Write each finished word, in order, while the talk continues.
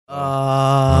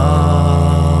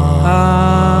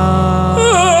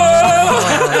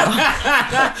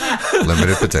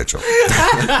Limited potential.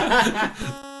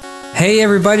 Hey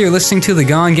everybody, you're listening to the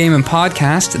Gone Gaming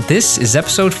Podcast. This is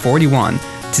episode 41.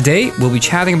 Today, we'll be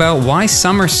chatting about why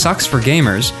summer sucks for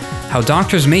gamers, how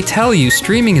doctors may tell you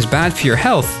streaming is bad for your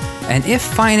health, and if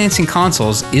financing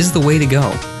consoles is the way to go.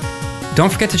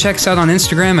 Don't forget to check us out on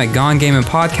Instagram at Gone Gaming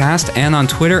Podcast and on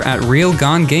Twitter at Real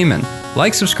Gone Gaming.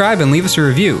 Like, subscribe, and leave us a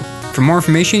review. For more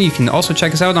information, you can also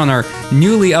check us out on our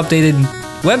newly updated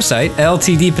website,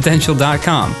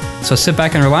 ltdpotential.com. So sit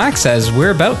back and relax as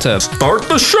we're about to Start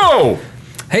the show!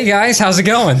 Hey guys, how's it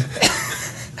going?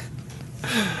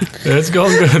 It's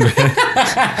going good, man.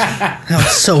 That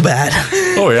was so bad.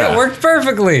 Oh, yeah. It worked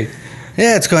perfectly.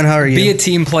 Yeah, it's going. How are you? Be a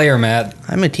team player, Matt.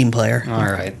 I'm a team player. All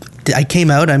right. I came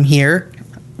out. I'm here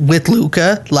with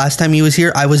Luca. Last time he was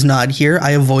here, I was not here.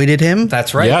 I avoided him.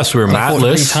 That's right. Yes, we were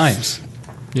Matless. 3 times.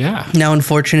 Yeah. Now,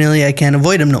 unfortunately, I can't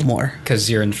avoid him no more. Because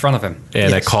you're in front of him.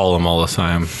 And I Yes. call him all the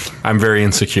time. I'm very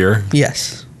insecure,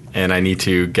 Yes. and I need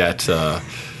to get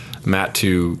Matt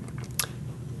to,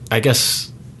 I guess,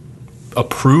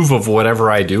 approve of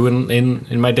whatever I do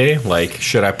in my day. Like,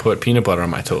 should I put peanut butter on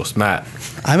my toast? Matt,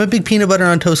 I'm a big peanut butter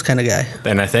on toast kind of guy.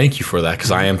 and I thank you for that,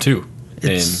 because I am too.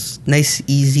 It's nice,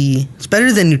 easy. It's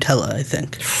better than Nutella, I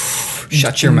think.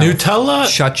 Shut your mouth. Nutella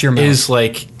Shut your mouth. is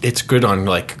like, it's good on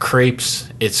like crepes.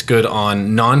 It's good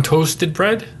on non-toasted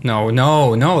bread. No.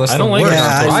 That's I the don't like worst. it on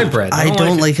On toast. rye bread. I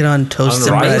don't like it on toasted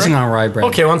rye bread. Amazing on rye bread.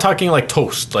 Okay, well, I'm talking like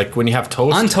toast. Like when you have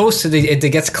toast. On toast, it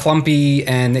gets clumpy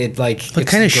and it like. What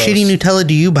it's kind of gross. shitty Nutella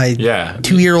do you buy? Yeah.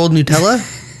 2-year-old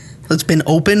Nutella that's been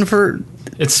open for...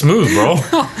 It's smooth, bro.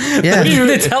 Yeah.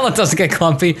 Nutella doesn't get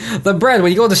clumpy. The bread,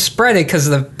 when you go to spread it because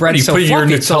the bread You is so put your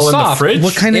fluffy, it's so Nutella in the soft, fridge?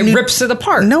 What kind of it rips it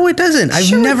apart. No, it doesn't. I've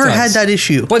Sure it never does. had that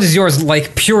issue. What is yours,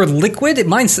 like pure liquid?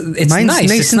 Mine's nice.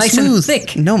 Mine's It's nice smooth. and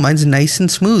thick. No, mine's nice and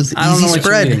smooth. I don't Easy know what you're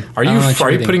spread. eating. Are I don't know what you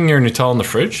you're eating. putting your Nutella in the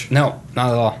fridge? No, not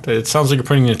at all. It sounds like you're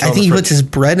putting your Nutella I think in he the puts fridge. his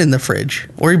bread in the fridge,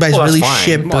 or he buys Well, that's really fine.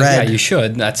 shit Well, yeah, bread. you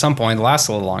should. At some point, it lasts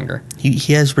a little longer.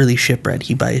 He has really shit bread.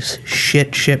 He buys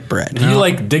shit bread. Do you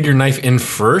like dig your knife in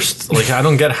first? Like, I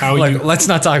don't get how you. Like, let's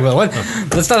not talk about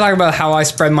let's not talk about how I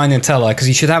spread my Nutella because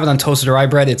you should have it on toasted rye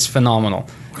bread. It's phenomenal.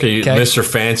 Okay, okay. Mr.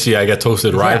 Fancy, I get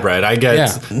toasted rye Yeah. bread. I get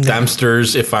Yeah.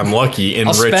 Dempster's if I'm lucky. I'll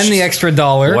Enriched. spend the extra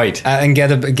 $1 white. and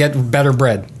get better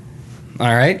bread.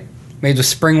 All right, made with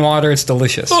spring water. It's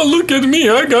delicious. Oh, look at me!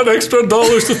 I got extra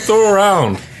dollars to throw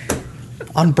around.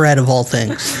 On bread of all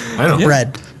things. I know.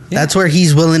 Bread. That's where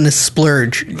he's willing to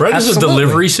splurge. Bread is a Absolutely.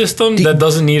 delivery system that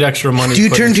doesn't need extra money. Do you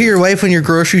put turn into to it. your wife when you're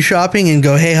grocery shopping and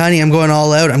go, "Hey, honey, I'm going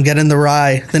all out. I'm getting the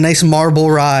rye, the nice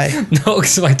marble rye." No,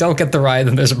 because if I don't get the rye,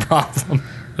 then there's a problem.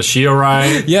 a Shia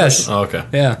rye? Yes. Oh, okay.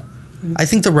 Yeah. I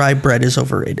think the rye bread is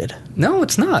overrated. No,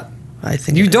 it's not. I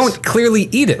think You it is. don't clearly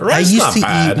eat it. I Rye's used not to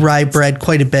bad. eat rye bread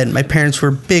quite a bit. My parents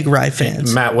were big rye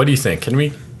fans. Matt, what do you think? Can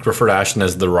we refer to Ashton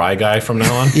as the rye guy from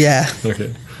now on? Yeah.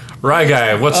 Okay. Rye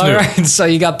guy, what's All new? right, so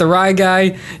you got the rye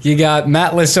guy, you got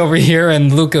Matless over here,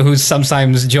 and Luca, who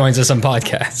sometimes joins us on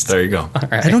podcasts. There you go. All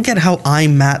right. I don't get how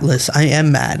I'm Matless. I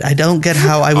am mad. I don't get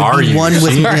how I would Are be you? one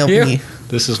with See? Are me. you?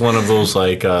 This is one of those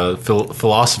like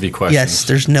philosophy questions. Yes,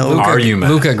 there's no Luca, Are you, Matt?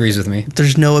 Luca agrees with me.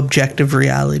 there's no objective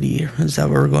reality. Is that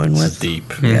what we're going It's with?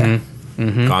 deep. Yeah.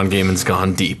 Gone Gaming's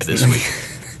gone deep this week.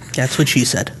 That's what she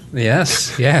said.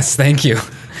 Yes, thank you.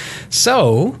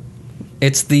 So,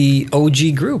 it's the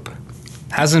OG group.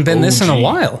 Hasn't been this in a OG.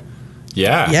 while.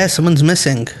 Yeah. Yeah, someone's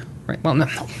missing. Right. Well, no.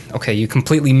 Okay, you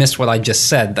completely missed what I just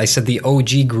said. I said the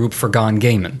OG group for Gone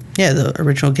Gaming. Yeah, the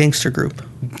original gangster group.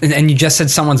 And you just said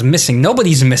someone's missing.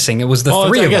 Nobody's missing. It was the Well,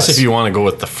 three I of guess us. if you want to go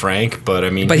with the Frank, but I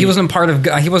mean, But he wasn't part of.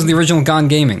 He wasn't the original Gone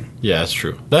Gaming. Yeah, that's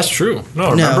true. That's true.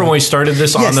 No, remember when we started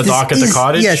this on the this dock at the is-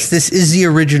 cottage? Yes, this is the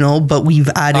original, but we've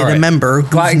added All right. a member who's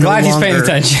Glad no he's paying longer-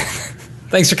 attention.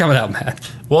 Thanks for coming out, Matt.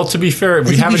 Well, to be fair, I we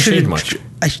think haven't should changed ad- much.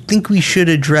 I think we should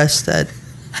address that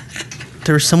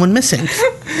there's someone missing.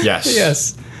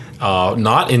 Yes.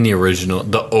 Not in the original.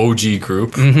 The OG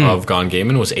group Mm-hmm. of Gone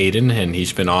Gaming was Aiden, and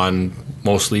he's been on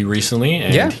mostly recently,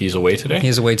 and Yeah. he's away today. He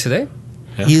is away today.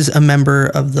 He is a member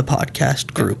of the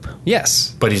podcast group.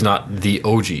 Yes. But he's not the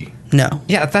OG. No.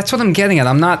 Yeah, that's what I'm getting at.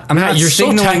 I'm not you're so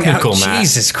signaling technical, out, Matt.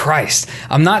 Jesus Christ.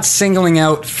 I'm not singling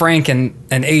out Frank and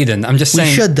Aiden. I'm just We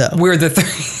saying should, though. We're the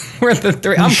three. We're the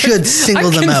three. We should single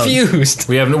I'm them out. confused.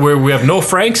 We have no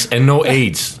Franks and no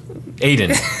AIDS. Aiden.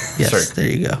 Yes, Sorry.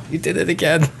 there you go. You did it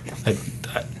again.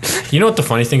 You know what the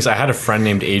funny thing is? I had a friend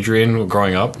named Adrian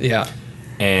growing up, Yeah.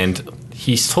 and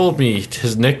he's told me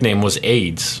his nickname was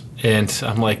AIDS. And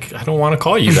I'm like, I don't want to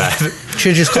call you that.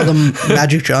 Should just call him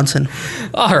Magic Johnson.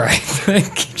 All right.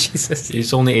 Jesus.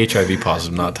 He's only HIV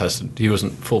positive, not tested. He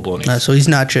wasn't full blown. So he's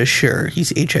not just sure,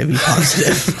 he's HIV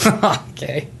positive.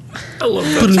 Okay. I love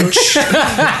that.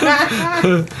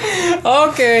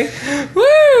 Okay.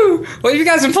 Woo! What have you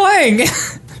guys been playing?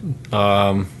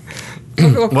 What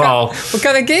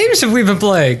kind of games have we been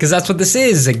playing? Because that's what this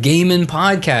is, a gaming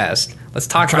podcast. Let's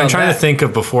talk about that. I'm trying to think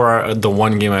of before the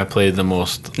one game I played the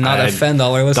most. Not offend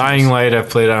all our listeners. Dying Light I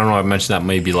played, I don't know, I mentioned that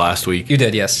maybe last week. You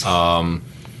did, yes.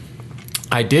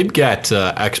 I did get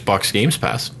Xbox Games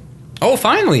Pass. Oh,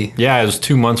 finally. Yeah, it was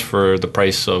 2 months for the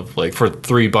price of, like, for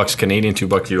 $3 Canadian,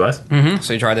 $2 US. Mm-hmm.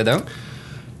 So you tried it out?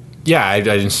 Yeah, I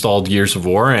installed Gears of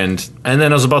War, and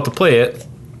then I was about to play it.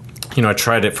 You know, I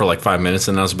tried it for like 5 minutes,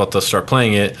 and I was about to start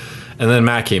playing it, and then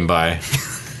Matt came by,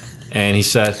 and he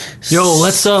said, "Yo,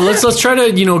 let's try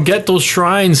to get those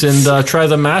shrines and try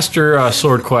the Master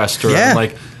Sword quest." Or Yeah. I'm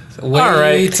like, Way all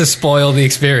right. to spoil the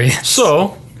experience.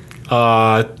 So,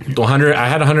 I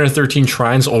had 113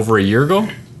 shrines over a year ago,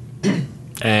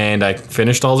 and I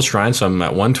finished all the shrines, so I'm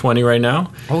at 120 right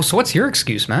now. Oh, so what's your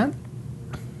excuse, Matt?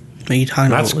 What are you talking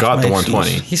Matt's about? got What's the my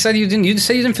 120. excuse? He said you didn't. You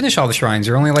said you didn't finish all the shrines.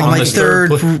 You're only like On my this third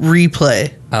third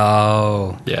replay.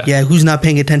 Oh. Yeah, who's not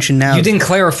paying attention now? You didn't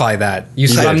clarify that. You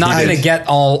said did, I'm not he going to did. get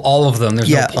all of them. There's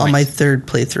Yeah, no point. on my third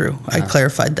playthrough. I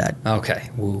clarified that. Okay.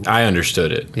 Woo. I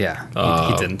understood it. Yeah.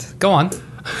 He didn't. Go on.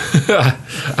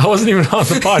 I wasn't even on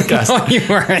the podcast. No, you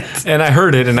weren't. And I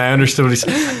heard it, and I understood what he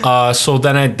said. So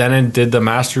then I did the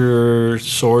Master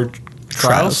Sword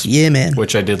Trials, Yeah, man.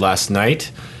 which I did last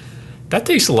night. That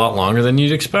takes a lot longer than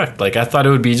you'd expect. Like, I thought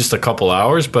it would be just a couple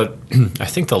hours, but I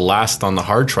think the last on the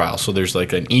hard trial. So there's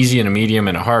like an easy and a medium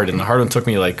and a hard, and the hard one took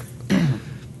me like, I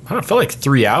don't know, it felt like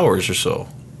 3 hours or so,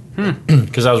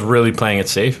 because I was really playing it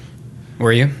safe.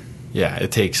 Were you? Yeah,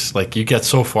 it takes, like, you get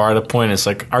so far at a point, it's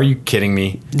like, are you kidding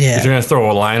me? Yeah. If you're going to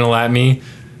throw a Lionel at me,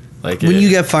 like, When you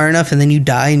get far enough and then you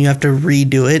die and you have to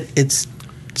redo it, it's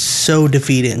so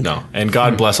defeating. no. And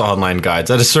God bless online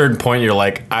guides. At a certain point, you're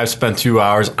like, I've spent 2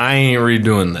 hours, I ain't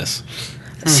redoing this.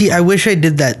 See, I wish I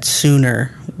did that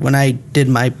sooner when I did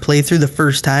my playthrough the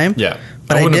first time. Yeah.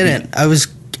 But I wouldn't didn't. I was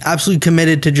absolutely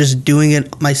committed to just doing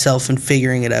it myself and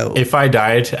figuring it out. If I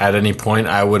died at any point,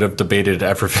 I would have debated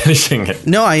ever finishing it.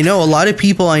 No, I know a lot of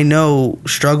people I know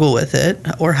struggle with it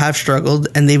or have struggled,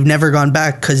 and they've never gone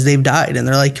back because they've died, and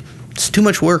they're like, it's too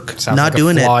much work. Sounds not like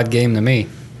doing a it. flawed game to me.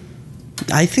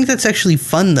 I think that's actually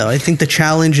fun, though. I think the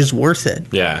challenge is worth it.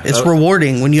 Yeah. It's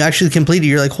rewarding. When you actually complete it,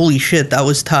 you're like, holy shit, that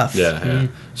was tough. Yeah.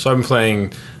 So I've been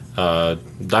playing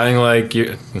Dying Light,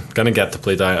 gonna get to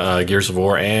play Gears of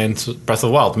War and Breath of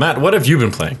the Wild. Matt, what have you been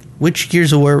playing? Which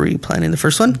Gears of War were you playing? The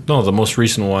first one? No, the most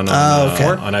recent one on, okay.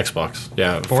 on Xbox.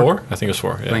 Yeah, Four? 4? I think it was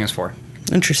 4. Yeah. I think it's 4.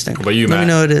 Interesting. What about you, Let me Matt?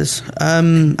 know what it is.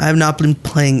 I have not been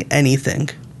playing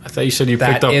anything. I thought you said you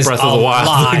That picked up is Breath a of the Wild.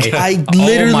 lie. I Oh my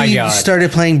literally God.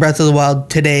 started playing Breath of the Wild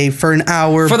today for an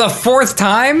hour. For the 4th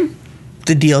time?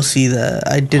 The DLC,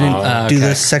 I didn't do okay.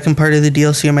 the second part of the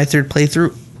DLC on my third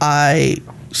playthrough. I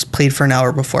played for an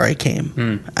hour before I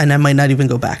came, and I might not even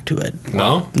go back to it.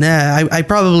 No? Nah, I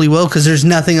probably will because there's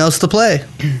nothing else to play.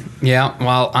 Yeah,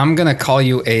 well, I'm going to call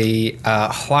you a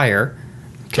liar.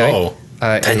 Okay? Oh.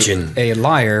 Tension. A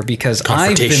liar because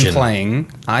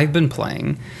Confrontation. I've been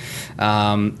playing,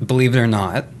 believe it or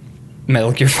not,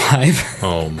 Metal Gear 5.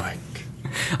 Oh, my.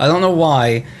 I don't know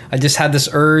why. I just had this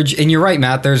urge. And you're right,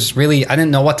 Matt. I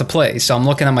didn't know what to play. So I'm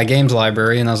looking at my games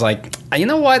library and I was like, you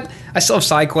know what? I still have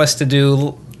side quests to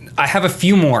do. I have a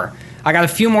few more. I got a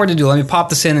few more to do. Let me pop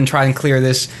this in and try and clear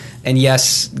this. And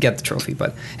yes, get the trophy.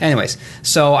 But anyways,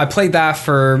 so I played that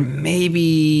for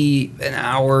maybe an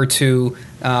hour or two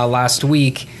last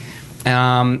week.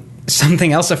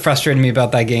 Something else that frustrated me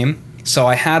about that game. So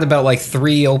I had about like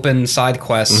 3 open side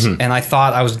quests, and I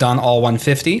thought I was done all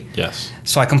 150. Yes.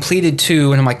 So I completed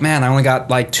 2, and I'm like, man, I only got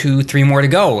like 2, 3 more to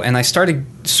go. And I started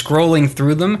scrolling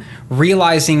through them,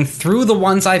 realizing through the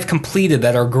ones I've completed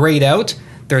that are grayed out,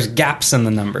 there's gaps in the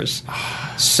numbers.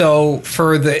 So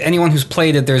for anyone who's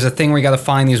played it, there's a thing where you got to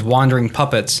find these wandering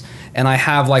puppets, and I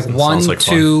have like 1, like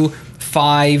 2,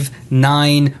 5,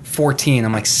 9, 14.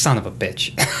 I'm like, son of a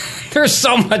bitch. There's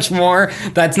so much more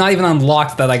that's not even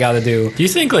unlocked that I got to do. Do you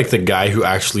think, like, the guy who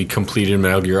actually completed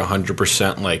Metal Gear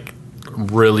 100%, like,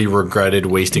 really regretted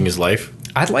wasting his life?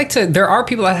 I'd like to. There are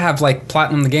people that have like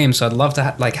platinum the game, so I'd love to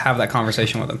have that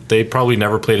conversation with them. They probably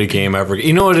never played a game ever.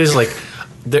 You know what it is? Like,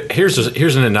 here's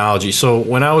an analogy. So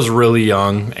when I was really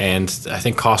young, and I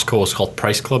think Costco was called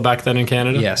Price Club back then in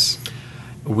Canada. Yes.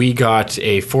 We got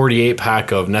a 48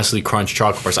 pack of Nestle Crunch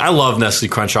chocolate bars. I love Nestle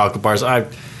Crunch chocolate bars.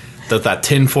 that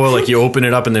tin foil, like you open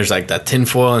it up and there's like that tin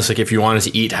foil, and it's like if you wanted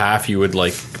to eat half, you would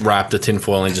like wrap the tin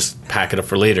foil and just pack it up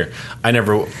for later. I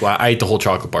ate the whole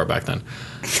chocolate bar back then.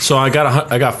 So I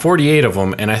got 48 of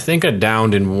them, and I think I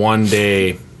downed in one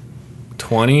day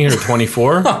 20 or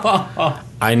 24.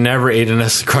 I never ate a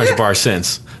Nestle Crunch bar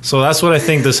since. So that's what I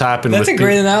think this happened with. That's a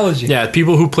great analogy. Yeah,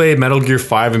 people who played Metal Gear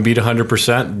 5 and beat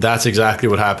 100%, that's exactly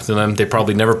what happened to them. They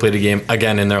probably never played a game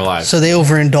again in their lives. So they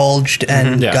overindulged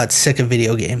and Yeah. got sick of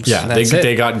video games. Yeah, That's it.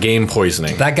 they got game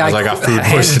poisoning. That guy I got food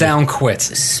hands poisoning. down quit.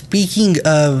 Speaking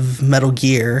of Metal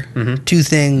Gear, Mm-hmm. two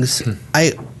things.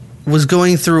 I was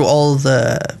going through all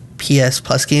the PS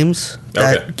Plus games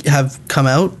that have come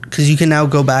out because you can now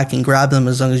go back and grab them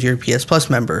as long as you're a PS Plus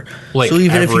member. Like so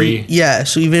even every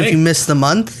if you thing? miss the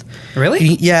month, Really?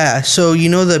 yeah. So you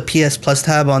know the PS Plus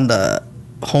tab on the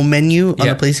home menu on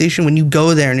Yeah. the PlayStation, when you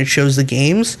go there and it shows the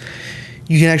games,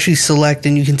 you can actually select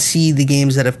and you can see the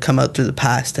games that have come out through the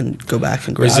past and go back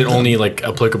and grab Is it them. only like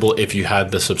applicable if you had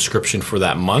the subscription for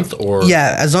that month, or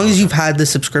Yeah, as long as you've had the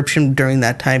subscription during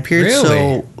that time period. Really?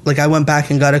 So, like, I went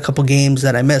back and got a couple games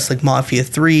that I missed, like Mafia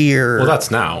 3 or... Well, that's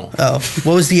now. Oh,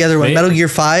 what was the other one? Maybe. Metal Gear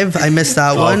 5. I missed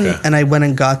that one, okay. and I went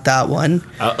and got that one.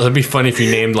 It'd be funny if you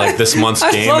named like this month's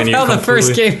I game love and you how the first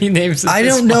completely- game he names. I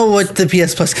don't know what the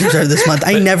PS Plus games are this month.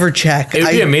 I never check. It'd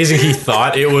be I, amazing. He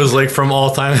thought it was like from all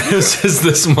time. This is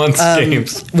this month's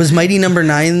games. Was Mighty Number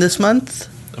 9 this month?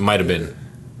 It might have been.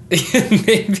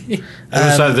 Maybe. It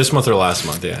was either this month or last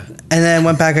month. Yeah. And then I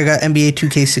went back, I got NBA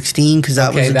 2K16 because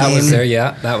that was Okay, a that game. was there.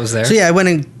 Yeah, that was there. So, yeah, I went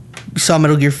and saw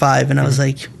Metal Gear 5, and I was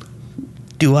like,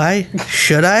 do I?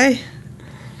 Should I?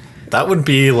 That would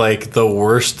be like the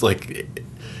worst. Like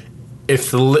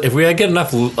if we get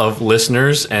enough of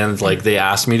listeners and like they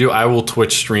ask me to, I will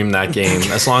Twitch stream that game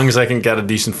as long as I can get a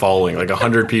decent following, like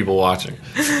 100 people watching.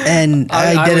 And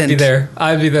I I didn't. would be there.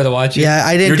 I'd be there to watch it. Yeah,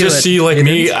 I didn't You do just it. see like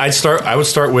me. I would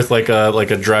start with like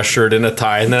a dress shirt and a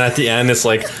tie, and then at the end it's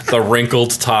like the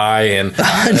wrinkled tie and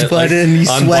Unbuttoned, you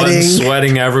unbuttoned, sweating.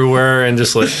 sweating everywhere, and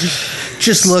just like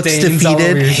Just looks Stains all over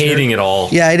defeated. your- hating it all.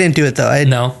 Yeah, I didn't do it though.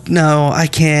 No. No, I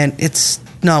can't. It's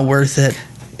not worth it.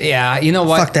 Yeah, you know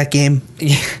what? Fuck that game.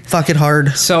 Fuck it hard.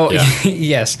 So Yeah.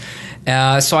 yes,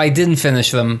 so I didn't finish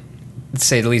them, to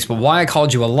say the least. But why I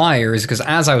called you a liar is because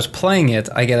as I was playing it,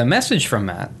 I get a message from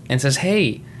Matt and says,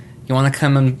 "Hey, you want to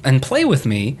come and play with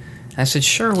me?" And I said,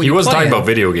 "Sure." He was talking about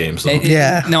video games, though.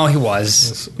 Yeah. No, he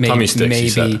was. Tummy sticks, he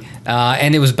said.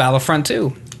 And it was Battlefront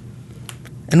 2.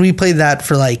 And we played that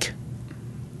for like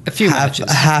A few matches.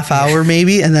 a half hour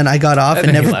maybe, and then I got off And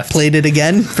and then he never left. played it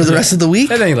again for the rest of the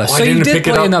week. And then he left. Oh, So I you didn't did pick it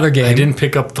play up. another game. I didn't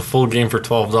pick up the full game for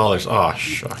 $12. Oh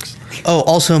shucks. Oh,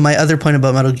 also my other point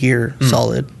about Metal Gear Hmm.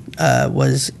 Solid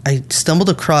was I stumbled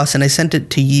across and I sent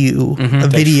it to you a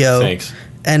video, Thanks.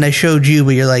 and I showed you,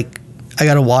 but you're like, I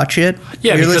gotta watch it.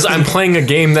 Yeah, You're because like, I'm playing a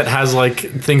game that has like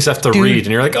things I have to Dude, read,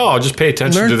 and you're like, oh, just pay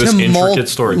attention learn to this to intricate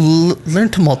story. learn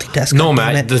to multitask. No, goddammit.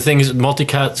 Matt. The thing is,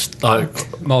 multicast.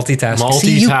 Multitasking.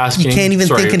 See, you multitasking. can't even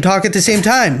Sorry. think and talk at the same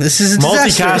time. This is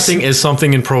disastrous. Multitasking is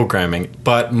something in programming,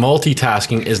 but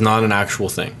multitasking is not an actual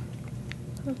thing.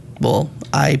 Well,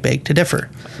 I beg to differ.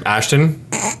 Ashton,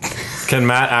 can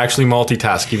Matt actually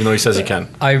multitask, even though he says he can?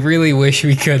 I really wish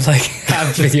we could like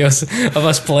have videos of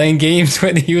us playing games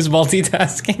when he was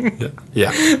multitasking.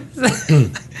 Yeah.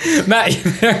 Matt,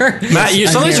 you there? Matt,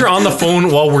 sometimes here. you're on the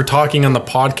phone while we're talking on the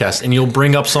podcast, and you'll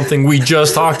bring up something we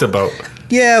just talked about.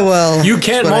 Yeah, well, You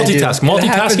can't that's what I do. multitask. happened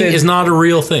Multitasking in- is not a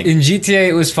real thing. In GTA,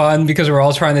 it was fun because we're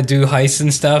all trying to do heists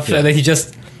and stuff, Yeah. and then he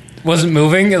just wasn't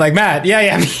moving. You're like, Matt, yeah,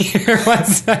 I'm here.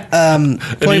 What's that? And you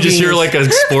Point just being hear is- like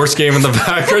a sports game in the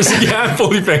background. So you can't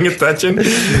fully paying attention.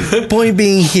 Point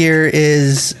being here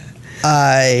is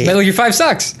Metal Gear 5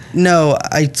 sucks.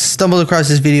 I stumbled across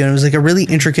this video and it was like a really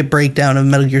intricate breakdown of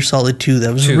Metal Gear Solid 2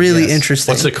 that was 2, really yes.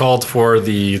 interesting. What's it called for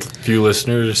the few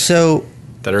listeners So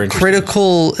that are interested?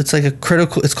 critical. It's like a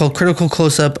critical. It's called Critical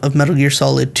Close Up of Metal Gear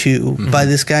Solid 2 Mm-hmm. by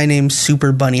this guy named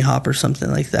Super Bunny Hop or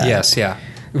something like that. Yes, yeah.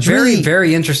 Very, really-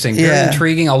 very interesting. Very Yeah.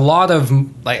 intriguing. A lot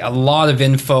of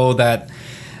info that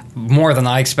more than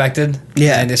I expected.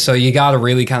 Yeah. And so you got to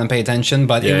really kind of pay attention.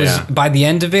 But it Yeah, was yeah. by the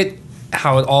end of it,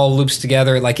 how it all loops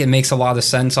together. Like it makes a lot of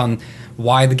sense on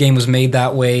why the game was made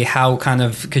that way. How kind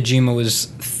of Kojima was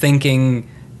thinking.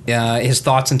 His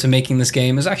thoughts into making this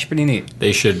game is actually pretty neat.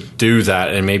 They should do that,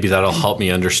 and maybe that'll help me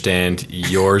understand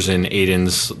yours and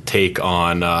Aiden's take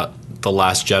on The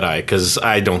Last Jedi, because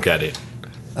I don't get it.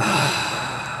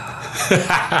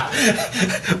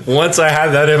 Once I had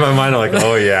that in my mind, I'm like,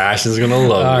 oh yeah, Ashton's going to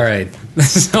love All it. right.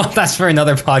 So that's for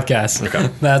another podcast. Okay.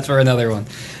 That's for another one.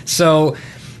 So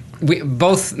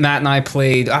both Matt and I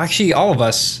played, actually all of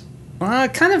us,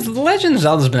 kind of Legend of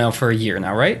Zelda's been out for a year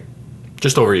now, right?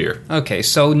 Just over a year. Okay,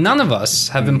 so none of us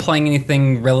have been playing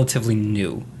anything relatively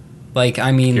new. Like,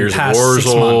 I mean, Gears of past War's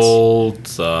 6 months.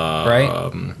 old.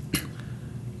 Right?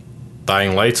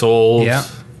 Dying Light's old. Yeah.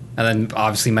 And then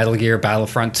obviously Metal Gear,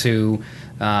 Battlefront 2.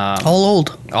 All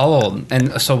old. All old.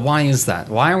 And so why is that?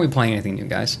 Why aren't we playing anything new,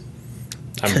 guys?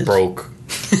 I'm broke.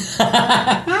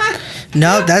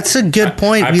 No, that's a good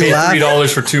point. I We paid laugh.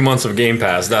 $3 for 2 months of Game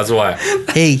Pass. That's why.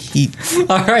 Hey,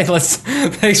 All right,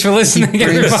 thanks for listening, He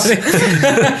brings-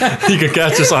 everybody. You can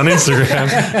catch us on Instagram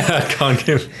at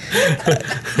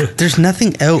ConGame. there's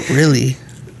nothing out really.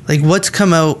 Like, what's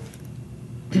come out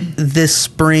this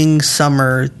spring,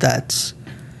 summer that's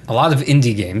A lot of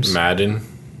indie games. Madden.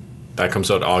 That comes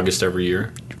out August every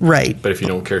year. right? But if you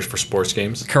don't care for sports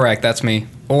games. Correct, that's me.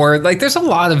 Or, like, there's a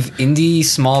lot of indie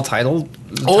small titles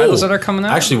that are coming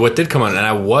out. Actually, what did come out, and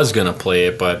I was going to play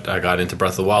it, but I got into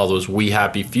Breath of the Wild, was We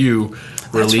Happy Few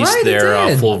released right, it their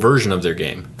did. full version of their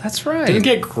game. That's right. Didn't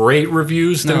get great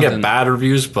reviews, didn't No, get didn't. bad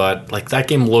reviews, but like that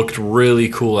game looked really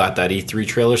cool at that E3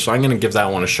 trailer, so I'm going to give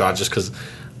that one a shot just because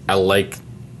I like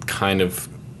kind of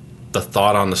the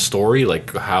thought on the story,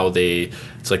 like how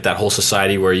it's like that whole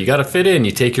society where you got to fit in,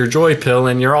 you take your joy pill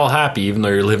and you're all happy even though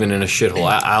you're living in a shithole.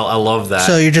 I love that.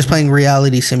 So you're just playing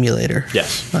Reality Simulator.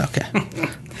 Yes. Okay.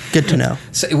 Good to know.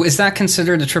 So is that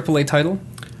considered a AAA title?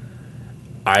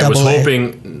 I was Double A.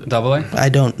 hoping Double A? I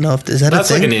don't know if is that that's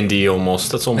a like thing. an indie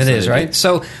almost. That's almost It an is, indie. right?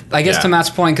 So I guess Yeah. to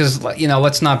Matt's point, because,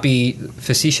 let's not be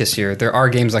facetious here. There are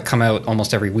games that come out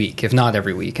almost every week, if not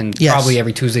every week, and Yes. probably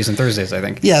every Tuesdays and Thursdays, I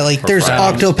think. Yeah, like there's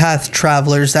Fridays. Octopath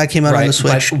Travelers that came out on Right, the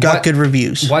Switch, but got what- good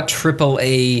reviews. What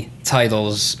AAA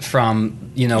titles from,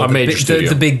 A major studio.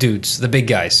 the big dudes, the big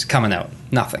guys coming out?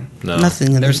 Nothing. No.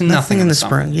 Nothing. In There's the, nothing in in the the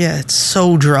spring. Yeah, it's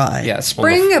so dry. Yeah,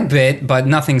 spring a bit, but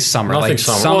nothing summer. Nothing like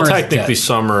summer. Well, is technically, dead.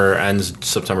 summer ends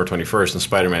September 21st, and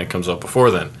Spider-Man comes out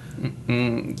before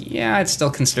then. Yeah, I'd still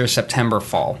consider September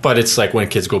fall. But it's like when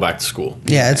kids go back to school.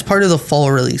 Yeah, it's part of the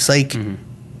fall release. Like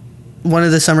one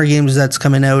of the summer games that's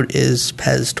coming out is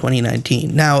PES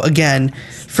 2019. Now, again,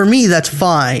 for me that's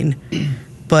fine,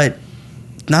 but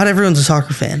not everyone's a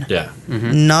soccer fan. Yeah.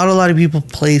 Not a lot of people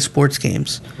play sports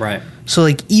games. Right. So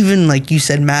like even like you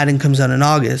said Madden comes out in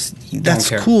August. That's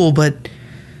care. cool, but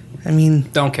I mean,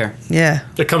 Don't care. yeah.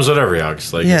 It comes out every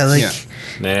August. Like Yeah, like Yeah.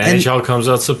 the NHL comes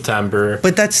out September.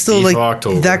 but that's still FIFA, like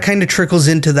October. that kind of trickles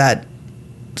into that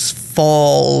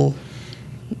fall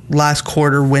last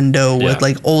quarter window Yeah. with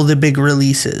like all the big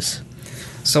releases.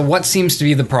 So what seems to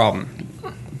be the problem?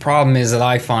 Problem is that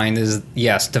I find is,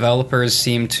 yes, developers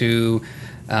seem to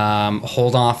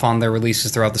hold off on their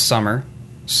releases throughout the summer,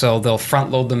 so they'll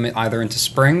front load them either into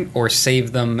spring or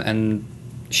save them and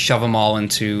shove them all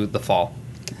into the fall.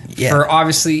 Yeah. For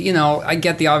obviously, I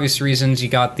get the obvious reasons. You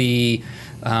got the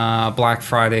Black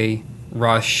Friday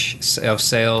rush of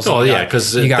sales. Oh You yeah, got-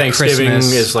 because you got Thanksgiving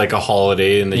Christmas. is like a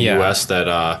holiday in the Yeah. U.S.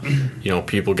 that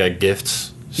people get gifts.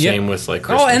 Yeah. Same with like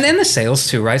Christmas. Oh, and then the sales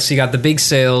too, right? So you got the big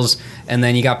sales, and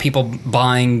then you got people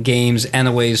buying games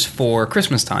anyways for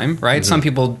Christmas time, right? Some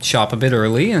people shop a bit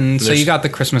early, and so There's you got the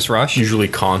Christmas rush. usually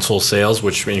console sales,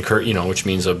 which which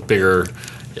means a bigger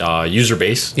user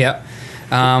base. Yeah,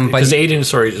 but Because Aiden,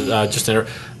 sorry, just to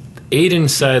interrupt. Aiden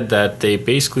said that they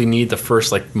basically need the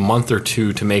first like month or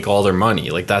two to make all their money.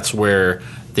 Like that's where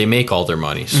they make all their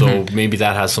money. So Mm-hmm. maybe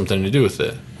that has something to do with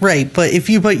it. Right, but if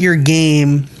you put your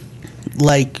game,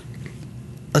 like,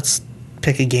 let's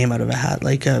pick a game out of a hat,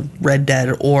 like a Red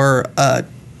Dead or a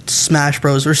Smash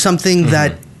Bros. Or something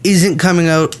that isn't coming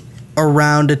out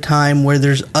around a time where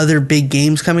there's other big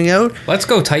games coming out. let's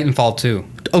go Titanfall 2.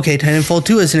 Okay, Titanfall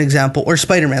 2 as an example, or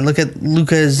Spider-Man. Look at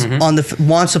Lucas on the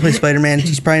wants to play Spider-Man.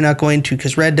 He's probably not going to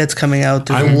because Red Dead's coming out.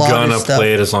 There's I'm a lot gonna of stuff.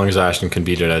 play it as long as Ashton can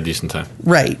beat it at a decent time.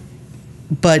 Right.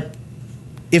 But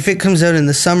if it comes out in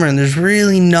the summer and there's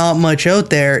really not much out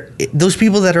there, those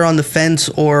people that are on the fence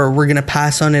or we're going to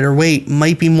pass on it or wait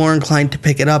might be more inclined to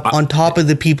pick it up on top of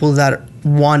the people that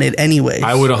want it anyways.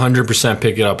 I would 100%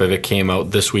 pick it up if it came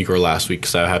out this week or last week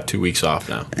because I have 2 weeks off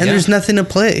now. And Yeah. there's nothing to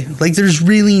play. Like, there's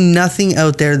really nothing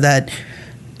out there that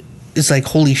is like,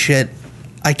 holy shit,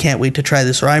 I can't wait to try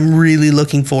this, or I'm really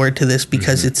looking forward to this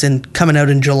because it's coming out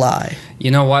in July. You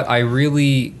know what? I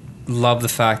really love the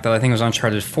fact that I think it was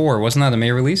Uncharted 4. Wasn't that a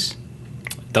May release?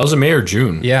 That was in May or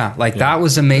June. Yeah, that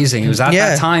was amazing. It was at Yeah.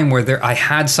 that time where I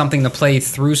had something to play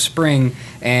through spring,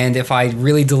 and if I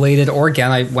really delayed it, or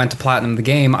again, I went to platinum the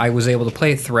game, I was able to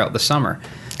play it throughout the summer.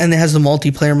 And it has the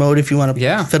multiplayer mode if you want to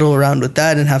Yeah. fiddle around with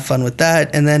that and have fun with that.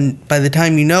 And then by the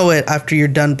time you know it, after you're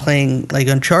done playing like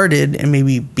Uncharted and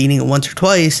maybe beating it once or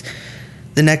twice,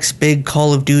 the next big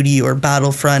Call of Duty or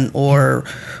Battlefront or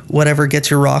whatever gets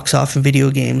your rocks off in video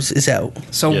games is out.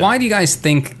 So Yeah. why do you guys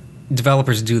think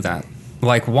developers do that?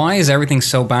 Like, why is everything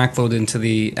so backloaded into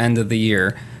the end of the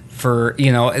year? For,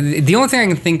 the only thing I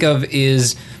can think of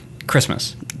is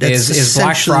Christmas. Is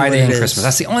Black Friday and Christmas.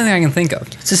 That's the only thing I can think of.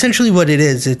 It's essentially what it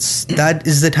is. That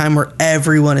is the time where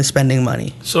everyone is spending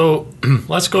money. So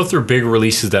let's go through big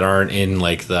releases that aren't in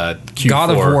like the Q4.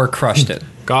 God of War crushed it.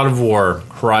 God of War,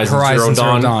 Horizon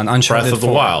Zero Dawn, Uncharted Breath of the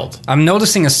 4. Wild. I'm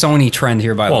noticing a Sony trend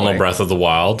here, by the way. Well, no, Breath of the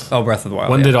Wild. Oh, Breath of the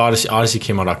Wild. When did Odyssey? Odyssey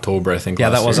came out October, I think.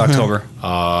 Yeah, that was year. October.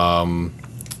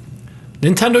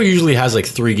 Nintendo usually has like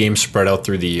 3 games spread out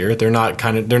through the year. They're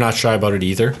not shy about it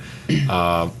either.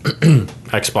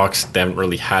 Xbox, they haven't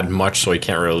really had much, so I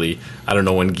can't really. I don't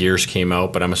know when Gears came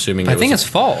out, but I'm assuming. I think it's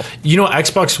fall.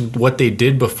 Xbox. What they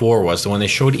did before was when they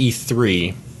showed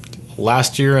E3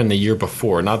 last year and the year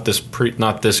before, not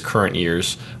this current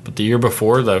year's, but the year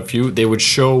before, they would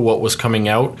show what was coming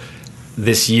out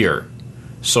this year.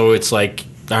 So it's like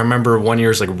I remember one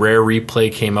year's like Rare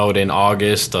Replay came out in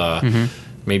August.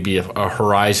 Maybe a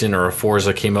Horizon or a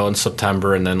Forza came out in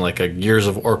September, and then like a Gears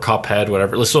of or Cuphead,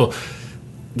 whatever. So,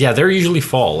 yeah, they're usually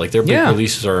fall. Like their big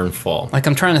releases are in fall. Like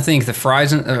I'm trying to think, the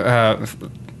Forza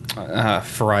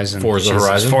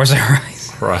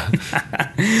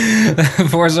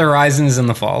Horizon is in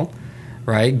the fall,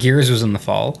 right? Gears was in the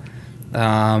fall.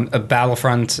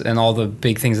 Battlefront and all the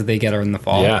big things that they get are in the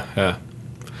fall. Yeah.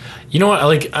 You know what?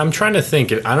 Like I'm trying to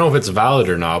think. I don't know if it's valid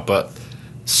or not, but.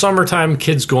 Summertime,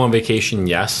 kids go on vacation,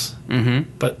 yes. Mm-hmm.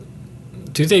 But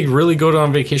do they really go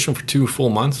on vacation for 2 full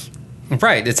months?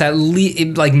 Right. It's at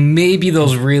least, like, maybe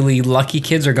those really lucky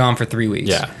kids are gone for 3 weeks.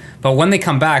 Yeah. But when they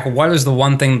come back, what is the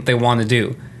one thing that they want to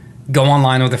do? Go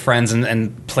online with their friends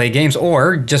and play games,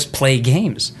 or just play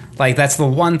games. Like, that's the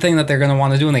one thing that they're going to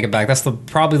want to do when they get back. That's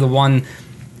probably the one,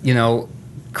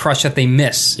 crush that they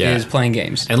miss is playing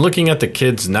games. And looking at the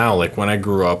kids now, like when I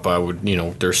grew up, I would,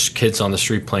 there's kids on the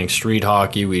street playing street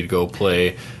hockey. We'd go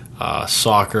play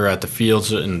soccer at the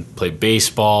fields and play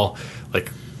baseball, like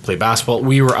play basketball.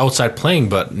 We were outside playing,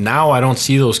 but now I don't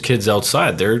see those kids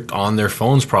outside. They're on their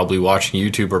phones probably watching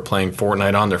YouTube or playing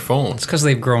Fortnite on their phones. It's because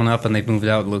they've grown up and they've moved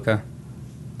out, Luca.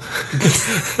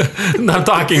 I'm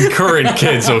talking current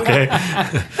kids, okay?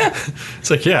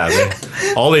 It's like,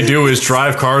 all they do is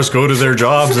drive cars, go to their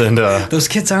jobs, and those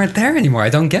kids aren't there anymore. I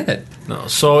don't get it. No,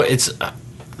 so it's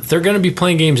they're going to be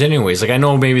playing games anyways. Like I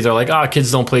know maybe they're like,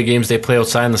 kids don't play games; they play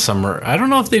outside in the summer. I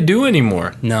don't know if they do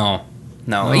anymore. No.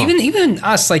 Even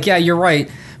us, like, you're right.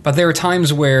 But there are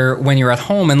times where when you're at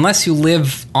home, unless you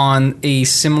live on a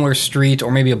similar street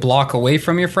or maybe a block away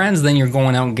from your friends, then you're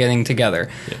going out and getting together.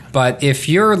 Yeah. But if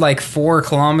you're like 4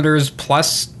 kilometers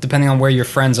plus, depending on where your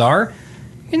friends are,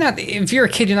 if you're a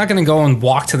kid, you're not going to go and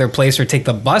walk to their place or take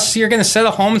the bus. You're going to sit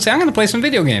at home and say, I'm going to play some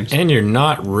video games. And you're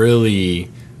not really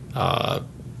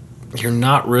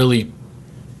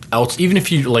out, even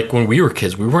if you, like when we were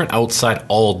kids, we weren't outside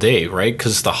all day, right?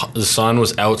 Because the sun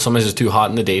was out. Sometimes it's too hot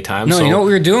in the daytime. No, so. You know what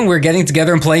we were doing? We were getting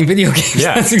together and playing video games.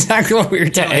 Yeah. That's exactly what we were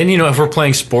doing. Yeah, and if we're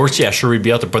playing sports, sure, we'd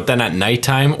be out there. But then at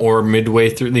nighttime or midway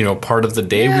through, part of the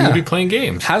day, we would be playing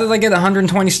games. How did I get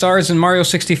 120 stars in Mario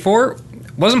 64?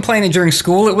 Wasn't playing it during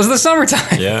school. It was the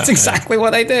summertime. Yeah, that's exactly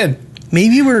what I did.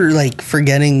 Maybe we're like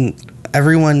forgetting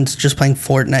everyone's just playing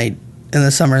Fortnite in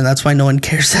the summer, and that's why no one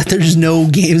cares that there's no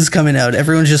games coming out.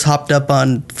 Everyone's just hopped up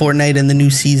on Fortnite in the new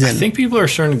season. I think people are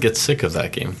starting to get sick of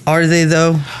that game. Are they,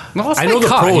 though? Well, I know the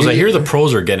pros. I hear the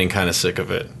pros are getting kind of sick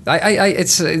of it.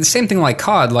 It's the same thing like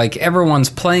COD. Like, everyone's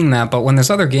playing that, but when there's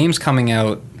other games coming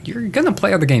out, you're going to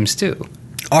play other games, too.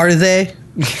 Are they?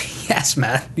 Yes,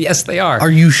 Matt. Yes, they are.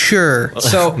 Are you sure?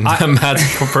 So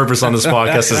Matt's purpose on this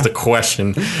podcast is to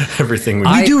question everything we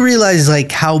do. You do realize,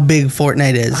 like, how big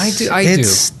Fortnite is. I do.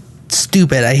 It's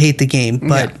stupid. I hate the game,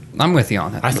 but I'm with you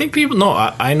on that. I think people know.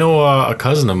 I know a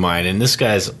cousin of mine, and this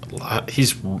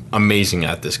he's amazing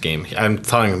at this game. I'm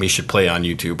telling him he should play on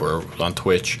YouTube or on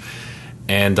Twitch.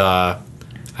 And I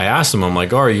asked him, I'm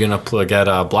like, are you gonna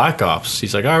get Black Ops?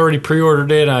 He's like, I already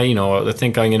pre-ordered it. I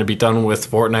think I'm gonna be done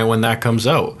with Fortnite when that comes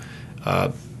out.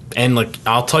 And like,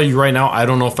 I'll tell you right now, I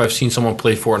don't know if I've seen someone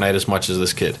play Fortnite as much as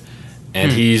this kid.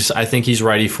 And I think he's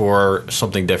ready for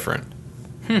something different.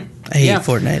 I hate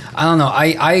Fortnite. I don't know.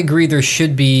 I agree there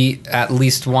should be at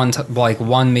least one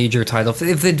major title.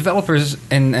 If the developers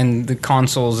and the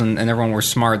consoles and everyone were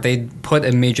smart, they'd put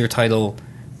a major title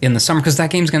in the summer because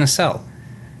that game's going to sell.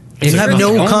 You have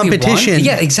no competition.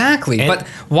 Yeah, exactly. But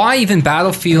why even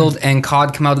Battlefield and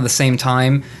COD come out at the same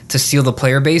time to steal the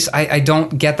player base? I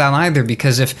don't get that either,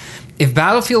 because if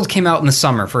Battlefield came out in the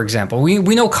summer, for example, we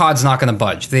know COD's not going to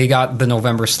budge. They got the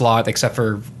November slot, except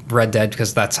for Red Dead,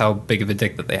 because that's how big of a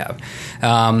dick that they have.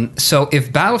 So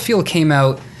if Battlefield came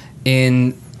out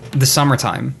in the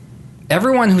summertime,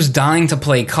 everyone who's dying to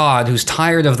play COD, who's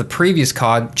tired of the previous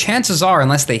COD, chances are,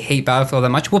 unless they hate Battlefield that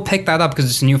much, will pick that up because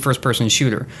it's a new first-person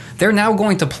shooter. They're now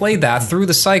going to play that through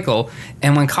the cycle,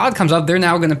 and when COD comes up, they're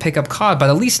now going to pick up COD. But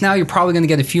at least now you're probably going to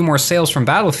get a few more sales from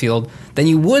Battlefield than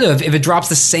you would have if it drops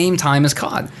the same time as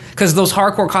COD. Because those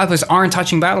hardcore COD players aren't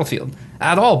touching Battlefield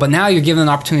at all, but now you're given an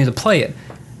opportunity to play it.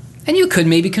 And you could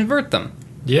maybe convert them.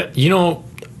 Yeah, you know,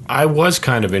 I was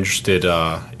kind of interested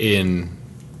in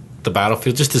the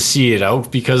Battlefield just to see it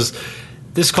out, because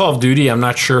this Call of Duty, I'm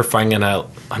not sure if I'm gonna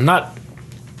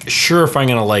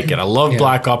like it. I love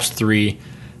Black Ops 3,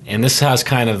 and this has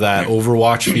kind of that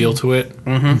Overwatch feel to it.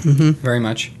 Very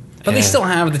much. But they still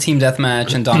have the team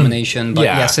deathmatch and domination. But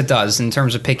yes, it does in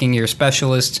terms of picking your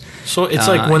specialists. So it's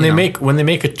like when they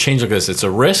make a change like this, it's a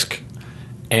risk,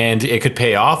 and it could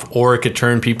pay off, or it could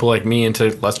turn people like me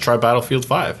into let's try Battlefield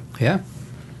 5. Yeah.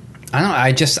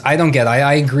 I don't get it.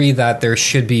 I agree that there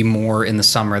should be more in the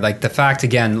summer. Like the fact,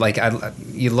 again, like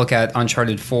you look at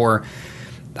Uncharted 4,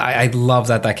 I love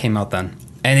that came out then.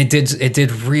 And it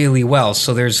did really well.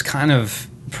 So there's kind of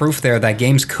proof there that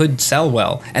games could sell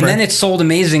well. And then it sold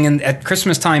amazing at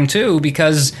Christmas time too,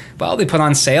 because, well, they put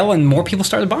on sale and more people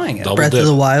started buying it. Breath of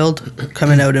the Wild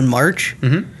coming out in March.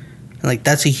 Mm-hmm. Like,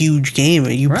 that's a huge game.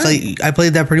 I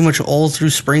played that pretty much all through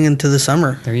spring into the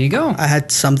summer. There you go. I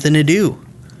had something to do.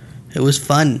 It was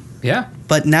fun. Yeah.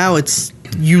 But now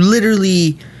you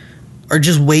literally are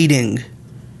just waiting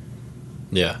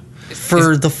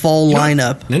for the fall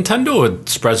lineup. Nintendo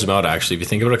spreads them out, actually, if you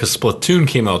think about it, because Splatoon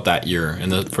came out that year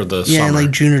for the summer. Yeah, in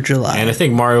like June or July. And I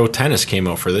think Mario Tennis came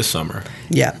out for this summer.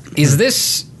 Yeah. Is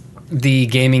this the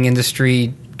gaming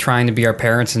industry trying to be our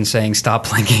parents and saying, stop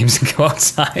playing games and go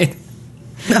outside?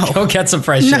 No. Go get some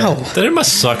fresh air. Then it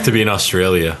must suck to be in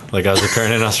Australia. Like, I was a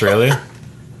parent in Australia.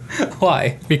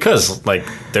 Why? Because, like,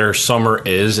 their summer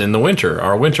is in the winter,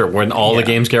 our winter, when all the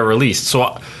games get released. So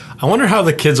I wonder how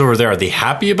the kids over there, are they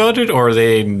happy about it, or are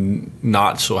they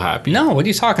not so happy? No, what are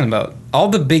you talking about? All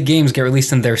the big games get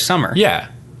released in their summer. Yeah.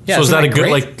 So is that a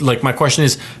good, like, my question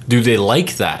is, do they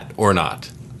like that or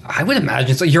not? I would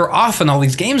imagine so. You're off and all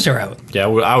these games are out. Yeah,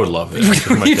 I would love it.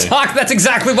 That's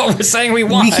exactly what we're saying we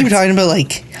want. We keep talking about,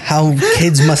 like, how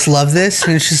kids must love this,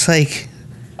 and it's just like,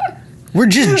 we're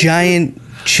just giant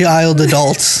child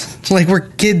adults. Like, we're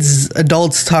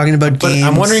adults talking about games.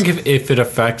 I'm wondering if it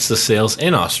affects the sales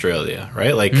in Australia,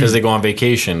 right? Like, because they go on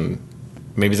vacation.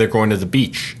 Maybe they're going to the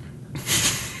beach.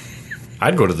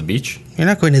 I'd go to the beach. You're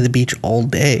not going to the beach all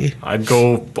day. I'd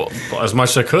go as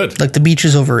much as I could. Like, the beach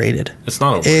is overrated. It's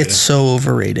not overrated. It's so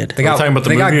overrated. Are you talking about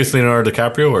the movie with Leonardo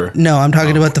DiCaprio? Or? No, I'm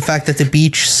talking about the fact that the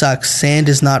beach sucks. Sand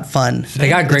is not fun. They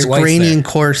got great whites. It's grainy there. and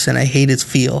coarse, and I hate its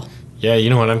feel. Yeah,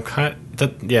 you know what? I'm kind of...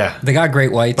 They got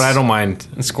great whites. But I don't mind.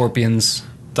 And scorpions.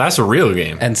 That's a real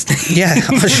game. And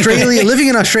Australia. Living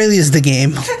in Australia is the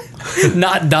game.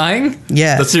 Not dying?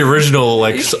 Yeah. That's the original,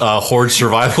 like, horde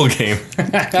survival game.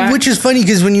 Which is funny,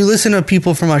 because when you listen to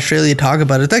people from Australia talk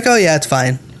about it, it's like, oh, yeah, it's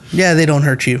fine. Yeah, they don't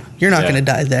hurt you. You're not going to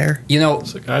die there. You know...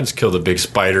 It's like, I just killed a big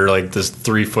spider, like this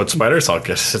 3-foot spider. It's all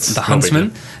good. It's The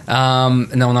Huntsman?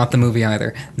 No, not the movie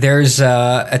either. There's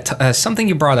something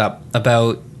you brought up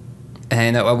about...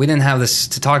 And we didn't have this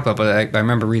to talk about, but I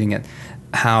remember reading it.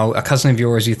 How a cousin of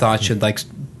yours you thought should like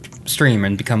stream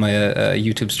and become a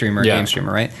YouTube streamer, game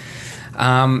streamer, right?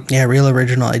 Real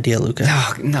original idea, Luca.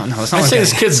 No, it's not. I say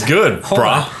this kid's good,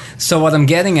 brah. So what I'm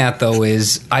getting at though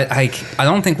is I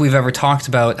don't think we've ever talked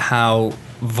about how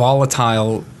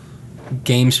volatile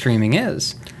game streaming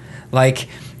is. Like,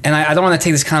 and I don't want to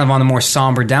take this kind of on a more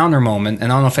somber downer moment.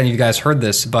 And I don't know if any of you guys heard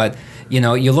this, but. You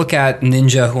know, you look at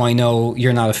Ninja, who I know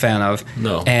you're not a fan of.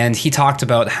 No. And he talked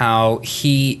about how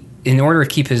in order to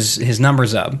keep his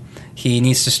numbers up, he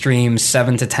needs to stream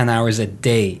 7 to 10 hours a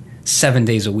day, 7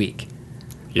 days a week.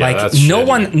 Yeah, like that's no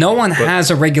one has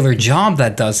a regular job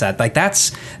that does that. Like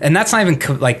that's not even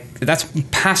that's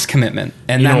past commitment.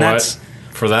 And then that's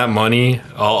for that money,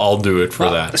 I'll do it for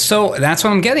that. So that's what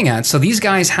I'm getting at. So these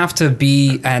guys have to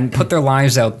be and put their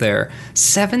lives out there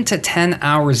 7 to 10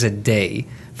 hours a day.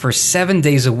 For 7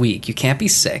 days a week. You can't be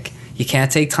sick. You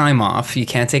can't take time off. You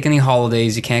can't take any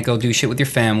holidays. You can't go do shit with your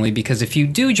family, because if you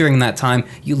do during that time,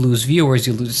 you lose viewers.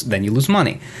 You lose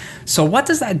money. So what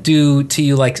does that do to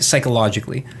you, like,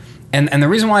 psychologically? And the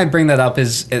reason why I bring that up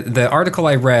is the article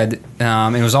I read,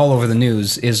 it was all over the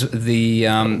news, is the...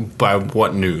 By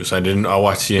what news? I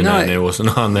watched CNN and it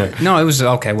wasn't on there. No, it was,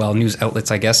 okay, well, news outlets,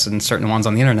 I guess, and certain ones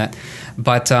on the internet.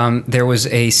 But there was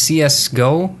a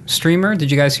CSGO streamer.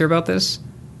 Did you guys hear about this?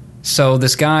 So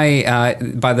this guy,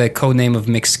 by the code name of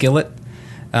McSkillet,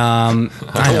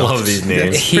 I love these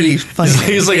names. Pretty funny.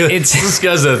 He's like this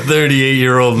guy's a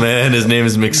 38-year-old man. His name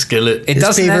is McSkillet.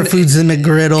 His favorite food's the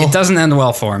McGriddle. It doesn't end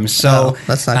well for him. So No,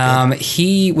 that's not good.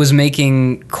 he was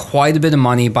making quite a bit of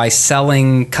money by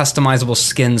selling customizable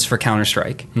skins for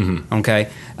Counter-Strike. Okay,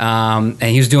 and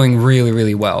he was doing really,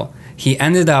 really well. He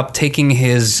ended up taking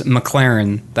his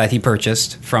McLaren that he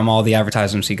purchased from all the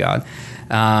advertisements he got,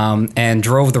 and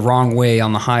drove the wrong way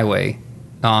on the highway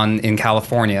in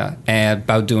California, and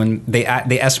they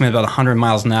estimate about 100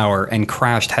 miles an hour, and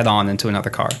crashed head on into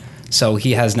another car. So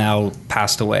he has now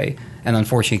passed away, and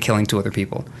unfortunately killing 2 other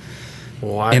people.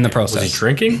 Why? In the process. Was he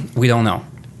drinking? We don't know.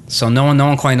 So no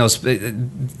one quite knows.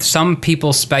 Some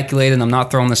people speculate, and I'm not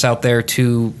throwing this out there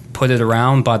to put it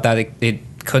around, but that it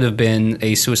could have been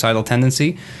a suicidal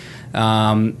tendency,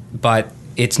 but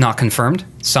it's not confirmed.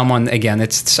 Someone, again,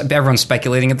 everyone's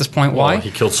speculating at this point why. Well,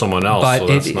 he killed someone else. But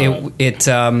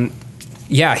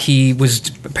he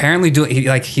was apparently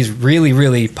doing he's really,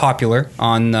 really popular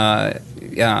on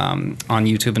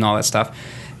YouTube and all that stuff,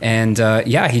 and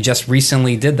he just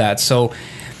recently did that. So,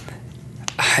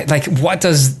 what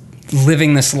does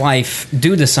living this life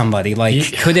do to somebody?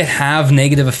 Could it have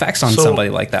negative effects on somebody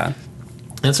like that?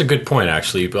 That's a good point,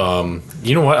 actually.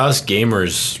 You know what? Us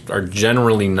gamers are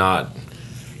generally not.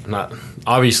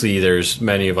 Obviously, there's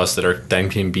many of us that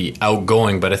can be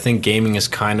outgoing, but I think gaming is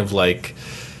kind of like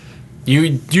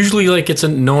usually it's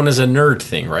known as a nerd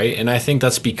thing, right? And I think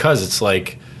that's because it's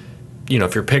like,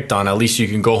 if you're picked on, at least you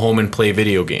can go home and play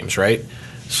video games, right?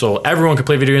 So everyone can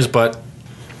play video games, but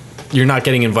you're not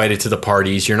getting invited to the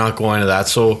parties. You're not going to that.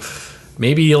 So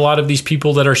maybe a lot of these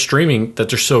people that are streaming that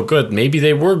they're so good, maybe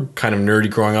they were kind of nerdy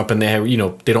growing up, and they have,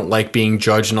 they don't like being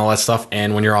judged and all that stuff.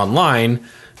 And when you're online,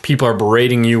 people are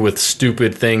berating you with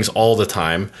stupid things all the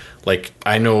time. Like,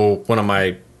 I know one of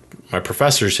my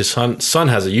professors, his son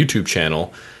has a YouTube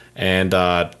channel, and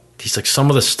he's like, some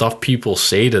of the stuff people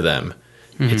say to them,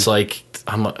 it's like,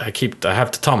 I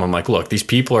have to tell him, I'm like, look, these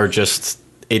people are just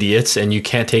idiots, and you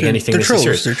can't take anything They're trolls.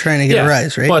 serious. They're trying to get a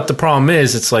rise, right? But the problem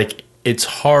is, it's like, it's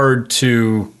hard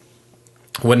to,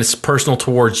 when it's personal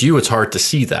towards you, it's hard to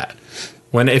see that.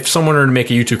 If someone were to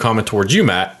make a YouTube comment towards you,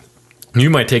 Matt, you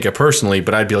might take it personally,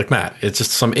 but I'd be like, Matt, it's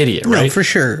just some idiot, right? No, for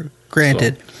sure.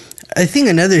 Granted. So. I think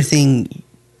another thing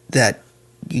that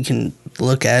you can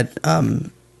look at, a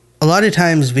lot of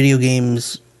times video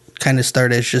games kind of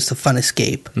start as just a fun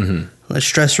escape, like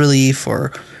stress relief,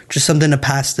 or just something to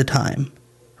pass the time,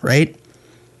 right?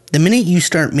 The minute you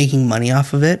start making money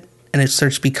off of it, and it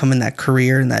starts becoming that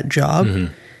career and that job,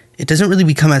 it doesn't really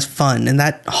become as fun. And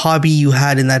that hobby you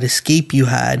had and that escape you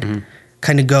had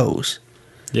kind of goes.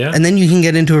 Yeah. And then you can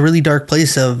get into a really dark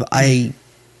place of the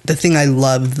thing I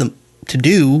love to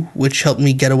do, which helped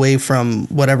me get away from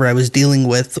whatever I was dealing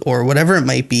with or whatever it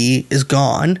might be, is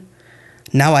gone.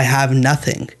 Now I have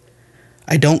nothing.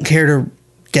 I don't care to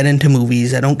get into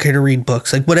movies. I don't care to read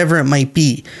books, like whatever it might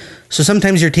be. So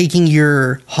sometimes you're taking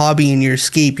your hobby and your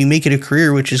escape, you make it a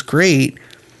career, which is great,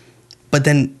 but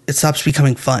then it stops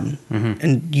becoming fun,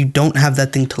 and you don't have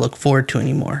that thing to look forward to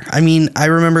anymore. I mean, I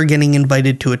remember getting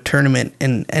invited to a tournament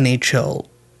in NHL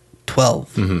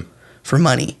 12 for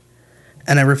money,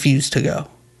 and I refused to go.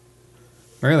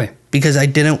 Really? Because I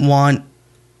didn't want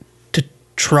to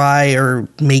try or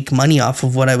make money off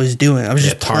of what I was doing. I was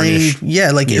just playing.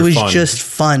 Yeah, like it was just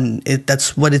fun.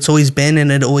 That's what it's always been,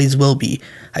 and it always will be.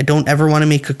 I don't ever want to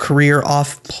make a career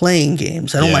off playing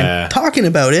games. I don't mind talking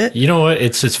about it. You know what?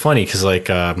 It's funny because I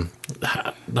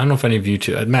don't know if any of you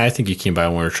two, Matt, I think you came by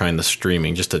when we were trying the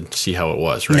streaming just to see how it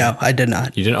was, right? No, I did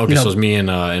not. You didn't? Okay, so it was me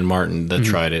and Martin that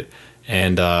tried it,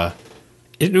 and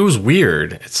it was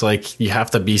weird. It's like you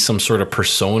have to be some sort of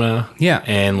persona. Yeah.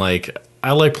 And like,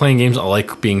 I like playing games. I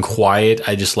like being quiet.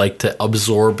 I just like to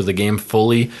absorb the game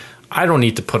fully. I don't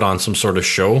need to put on some sort of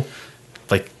show.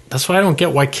 Like, that's why I don't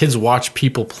get why kids watch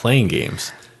people playing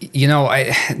games.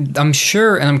 I'm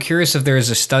sure, and I'm curious if there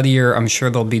is a study, or I'm sure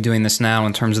they'll be doing this now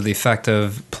in terms of the effect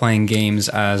of playing games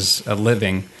as a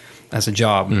living, as a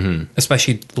job,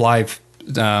 especially live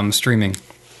streaming.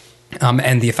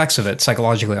 And the effects of it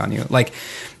psychologically on you,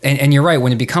 and you're right.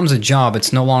 When it becomes a job,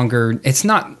 it's no longer,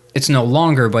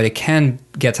 but it can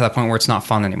get to that point where it's not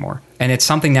fun anymore, and it's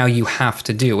something now you have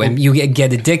to do, and you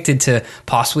get addicted to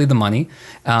possibly the money.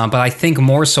 But I think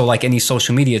more so, like any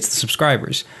social media, it's the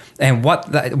subscribers, and what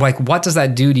does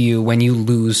that do to you when you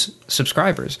lose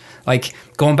subscribers? Like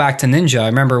going back to Ninja, I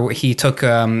remember he took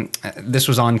this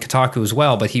was on Kotaku as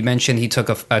well, but he mentioned he took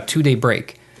a 2-day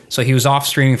break. So he was off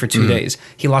streaming for 2 days.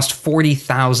 He lost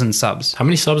 40,000 subs. How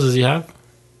many subs does he have?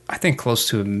 I think close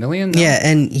to 1 million. Yeah,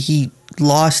 and he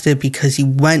lost it because he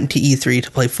went to E3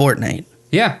 to play Fortnite.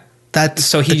 Yeah. That's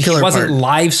So the he killer wasn't part.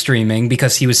 live streaming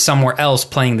because he was somewhere else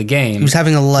playing the game. He was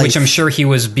having a life. which I'm sure he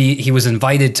was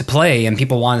invited to play, and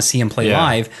people want to see him play Yeah.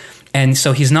 live. And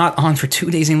so he's not on for 2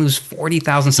 days and lose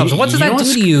 40,000 subs. You- What does you that know do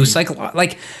what's- to you? It's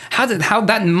like how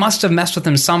that must have messed with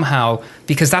him somehow,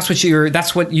 because that's what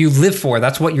you live for.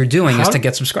 That's what you're doing, is How- to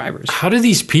get subscribers. How do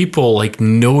these people like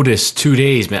notice 2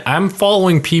 days, man? I'm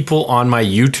following people on my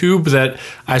YouTube that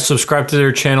I subscribed to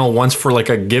their channel once for like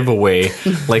a giveaway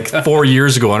like 4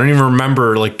 years ago. I don't even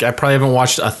remember. Like I probably haven't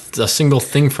watched a single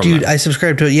thing from Dude, them. I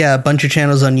subscribe to a bunch of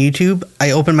channels on YouTube.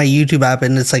 I open my YouTube app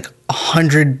and it's like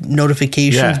 100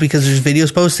 notifications Yeah. because there's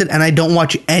videos posted, and I don't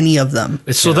watch any of them.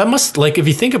 So that must, like, if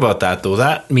you think about that though,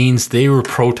 that means they were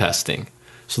protesting.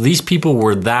 So these people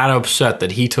were that upset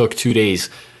that he took 2 days.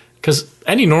 Because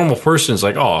any normal person's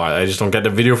like, oh, I just don't get the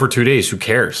video for 2 days. Who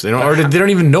cares? They don't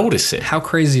even notice it. How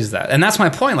crazy is that? And that's my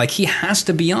point. Like, he has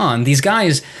to be on. These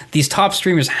guys, these top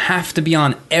streamers have to be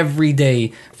on every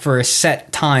day for a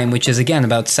set time, which is, again,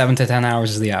 about 7 to 10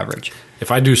 hours is the average. If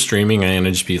I do streaming, I'm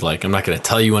gonna just be like, I'm not gonna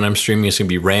tell you when I'm streaming. It's gonna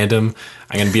be random.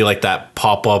 I'm gonna be like that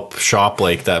pop up shop,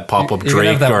 like that pop up You're gonna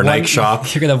have Drake that or one- Nike shop.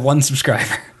 You're going to have one subscriber.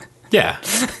 Yeah,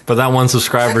 but that one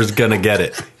subscriber's gonna get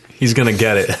it. He's gonna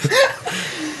get it.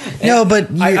 No, but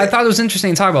I thought it was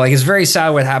interesting to talk about. Like, it's very sad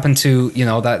what happened to, you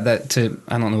know, that to,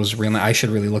 I don't know his real name. I should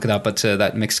really look it up, but to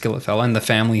that Mick Skillet fella and the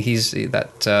family,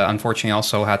 unfortunately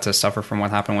also had to suffer from what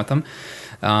happened with him.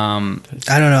 I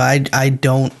don't know. I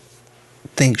don't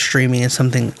think streaming is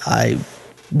something I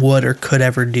would or could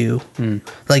ever do.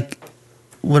 Like,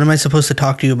 what am I supposed to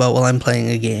talk to you about while I'm playing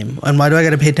a game? And why do I got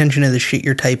to pay attention to the shit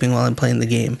you're typing while I'm playing the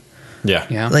game? Yeah.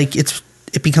 Yeah. Like, it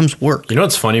becomes work. You know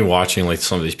what's funny watching like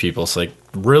some of these people? It's like,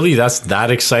 really, that's that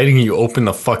exciting? You open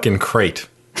the fucking crate.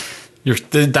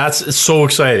 That's so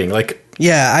exciting. Like,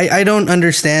 Yeah, I don't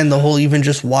understand the whole even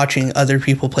just watching other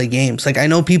people play games. Like, I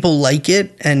know people like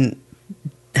it, and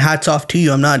hats off to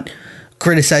you. I'm not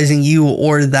criticizing you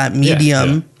or that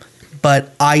medium,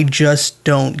 but I just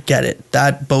don't get it.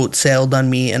 That boat sailed on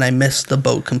me, and I missed the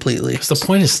boat completely. 'cause the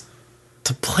point is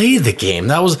to play the game.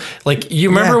 That was like, you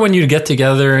remember when you'd get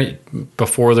together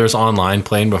before there's online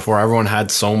playing, before everyone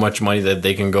had so much money that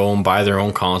they can go and buy their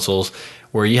own consoles,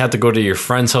 where you had to go to your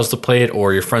friend's house to play it,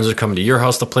 or your friends would come to your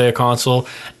house to play a console,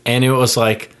 and it was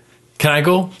like, can I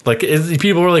go? Like,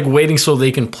 people were like waiting so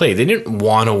they can play. They didn't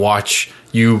want to watch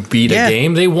you beat a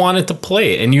game. They wanted to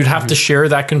play it, and you'd have to share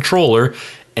that controller.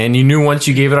 And you knew once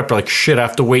you gave it up, you're like, shit, I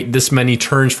have to wait this many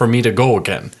turns for me to go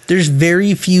again. There's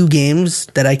very few games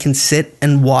that I can sit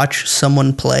and watch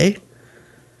someone play.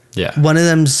 Yeah. One of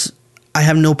them's, I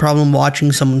have no problem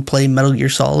watching someone play Metal Gear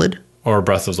Solid Or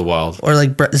Breath of the Wild. or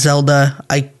like Zelda.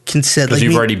 I can sit Because like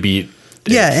you've already beat.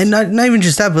 Yeah, and not even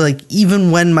just that, but like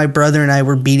even when my brother and I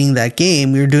were beating that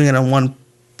game, we were doing it on one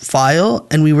file,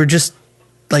 and we were just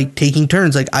like taking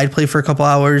turns. Like, I'd play for a couple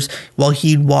hours while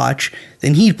he'd watch,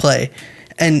 then he'd play.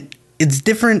 And it's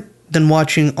different than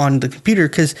watching on the computer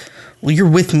because, well, you're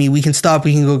with me. We can stop.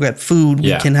 We can go get food.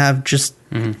 Yeah. We can have just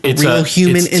It's real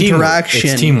human it's teamwork. interaction.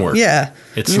 It's teamwork. Yeah.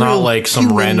 It's not Real like some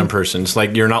human- random person. It's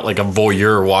like you're not like a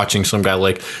voyeur watching some guy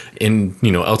like in,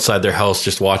 outside their house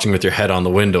just watching with your head on the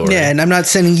window. Right? Yeah, and I'm not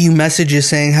sending you messages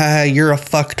saying, ha, you're a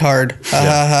fucktard. Ha,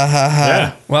 ha, ha, ha, ha.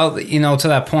 Yeah. Well, to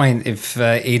that point, if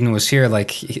Aiden was here, like,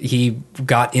 he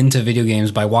got into video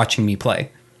games by watching me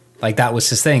play. Like, that was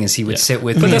his thing, is he would sit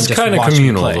with But me that's and just kinda watch me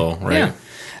communal, play. though, right?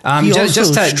 Yeah. He Just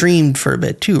also to, streamed for a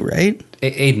bit too, right?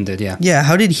 Aiden did, yeah. Yeah,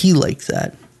 how did he like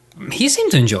that? He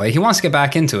seemed to enjoy it. He wants to get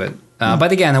back into it.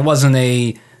 But again, it wasn't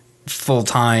a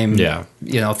full-time, Yeah.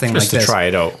 thing Just like this. to try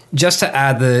it out. Just to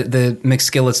add, the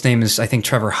McSkillet's name is, I think,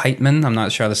 Trevor Heitman. I'm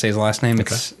not sure how to say his last name.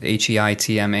 It's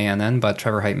Heitmann, but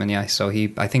Trevor Heitman, yeah. So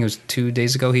I think it was 2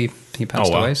 days ago he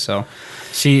passed Oh, wow. away. So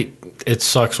See, it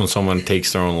sucks when someone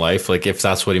takes their own life, like if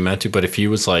that's what he meant to. But if he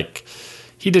was like,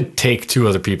 he did take 2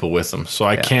 other people with him, so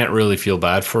I can't really feel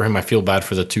bad for him. I feel bad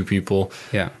for the 2 people.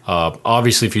 Yeah.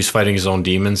 Obviously, if he's fighting his own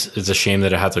demons, it's a shame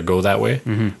that it had to go that way.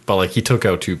 But like, he took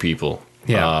out 2 people.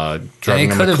 Yeah.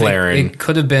 Driving a McLaren. It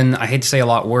could have been, I hate to say a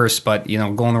lot worse, but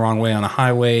going the wrong way on a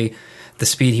highway, the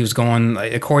speed he was going,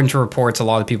 according to reports, a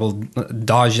lot of people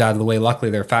dodged out of the way. Luckily,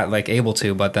 they're able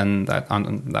to, but then that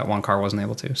one car wasn't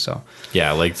able to. So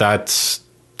Yeah, like that's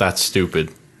stupid.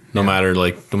 No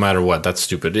matter what, that's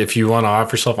stupid. If you want to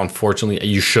off yourself, unfortunately,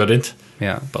 you shouldn't.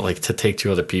 yeah. But like, to take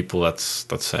 2 other people, that's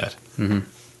sad.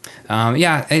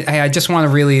 I just want to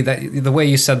really, the way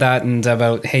you said that and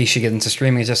about, hey, you should get into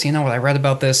streaming, is just, what, I read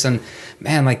about this, and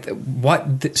man, like,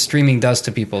 what streaming does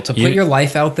to people, to put your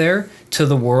life out there to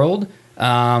the world.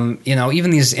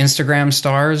 Even these Instagram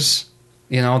stars,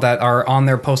 that are on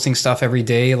there posting stuff every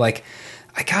day. Like,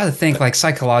 I gotta think, like,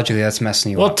 psychologically, that's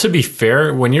messing you Well, up. to be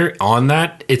fair, when you're on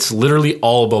that, it's literally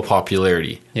all about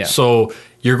popularity. Yeah. So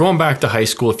you're going back to high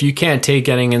school. If you can't take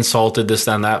getting insulted, this,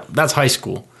 that, and that, that's high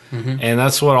school. And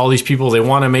that's what all these people, they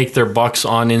want to make their bucks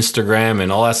on Instagram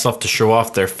and all that stuff to show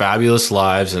off their fabulous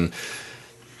lives. And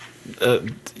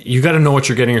you got to know what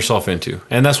you're getting yourself into.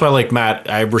 And that's why, like Matt,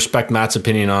 I respect Matt's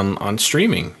opinion on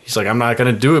streaming. He's like, I'm not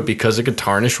going to do it because it could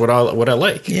tarnish what I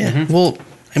like. Yeah. Well,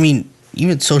 I mean,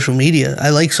 even social media.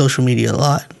 I like social media a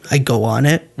lot. I go on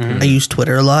it. I use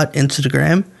Twitter a lot,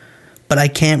 Instagram, but I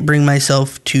can't bring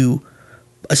myself to,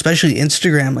 especially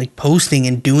Instagram, like posting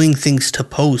and doing things to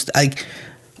post.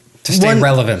 To stay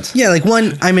relevant. Yeah, like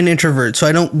I'm an introvert, so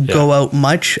I don't go out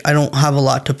much. I don't have a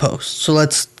lot to post. So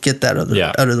let's get that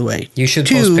out of the way. You should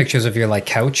post pictures of your, like,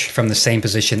 couch from the same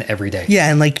position every day. Yeah,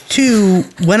 and like 2,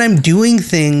 when I'm doing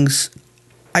things,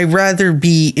 I'd rather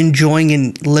be enjoying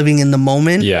and living in the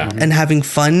moment and having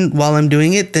fun while I'm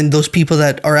doing it than those people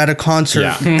that are at a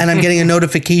concert and I'm getting a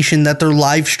notification that they're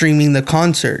live streaming the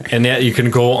concert. And yet you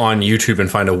can go on YouTube and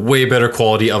find a way better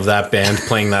quality of that band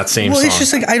playing that same song. It's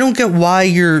just like, I don't get why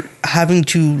you're having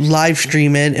to live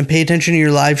stream it and pay attention to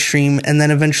your live stream and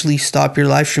then eventually stop your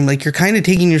live stream. Like, you're kind of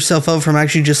taking yourself out from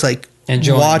actually just like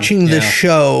watching the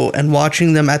show and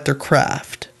watching them at their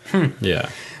craft. Yeah.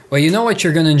 Well, you know what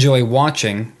you're going to enjoy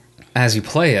watching as you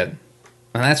play it?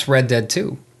 And that's Red Dead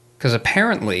 2. Because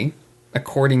apparently,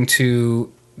 according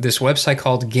to this website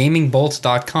called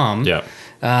gamingbolts.com,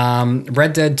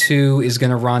 Red Dead 2 is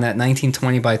going to run at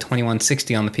 1920 by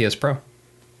 2160 on the PS Pro.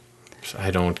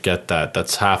 I don't get that.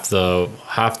 That's half the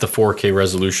 4K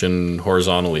resolution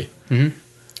horizontally.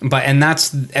 But and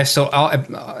that's so.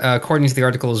 According to the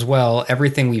article as well,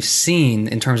 everything we've seen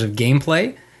in terms of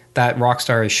gameplay that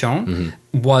Rockstar has shown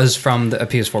was from the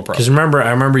PS4 Pro. Because I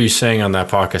remember you saying on that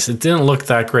podcast, it didn't look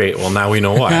that great. Well, now we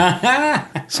know why.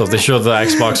 So if they showed the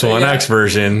Xbox One X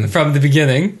version from the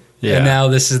beginning, and now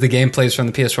this is the gameplays from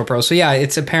the PS4 Pro. So yeah,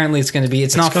 it's going to be.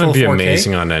 It's not full 4K. It's going to be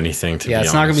amazing on anything. To be honest,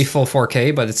 it's not going to be full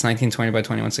 4K, but it's 1920 by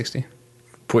 2160.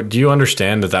 But do you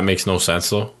understand that makes no sense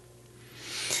though?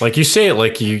 Like, you say it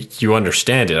like you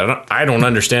understand it. I don't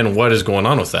understand what is going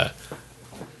on with that.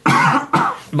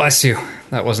 Bless you.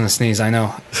 That wasn't a sneeze, I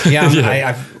know.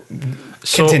 Yeah,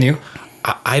 continue.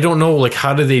 I don't know, like,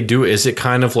 how do they do it? Is it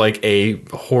kind of like a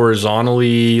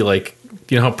horizontally, like,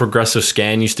 you know how progressive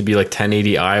scan used to be like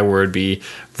 1080i, where it'd be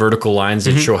vertical lines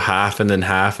that show half and then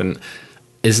half? And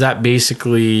is that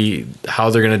basically how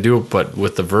they're going to do it, but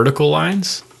with the vertical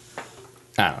lines?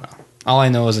 I don't know. All I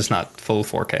know is it's not full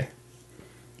 4K.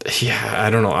 Yeah, I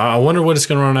don't know. I wonder what it's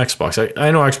going to run on Xbox.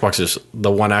 I know Xbox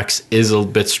the One X is a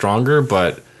bit stronger,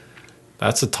 but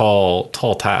that's a tall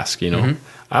task, you know.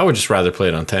 I would just rather play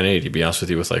it on 1080, to be honest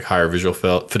with you, with like higher visual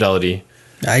fidelity.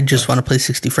 I just want to play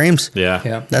 60 frames.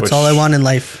 Yeah. That's all I want in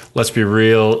life. Let's be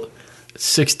real.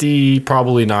 60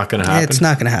 probably not going to happen. It's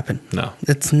not going to happen. No.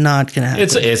 It's not going to happen.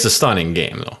 It's a stunning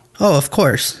game, though. Oh, of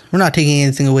course. We're not taking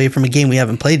anything away from a game we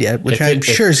haven't played yet, which I'm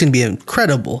sure is going to be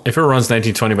incredible. If it runs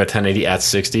 1920 by 1080 at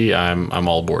 60, I'm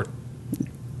all aboard.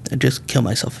 I'd just kill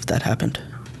myself if that happened.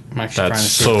 That's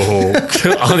so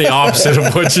on the opposite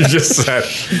of what you just said.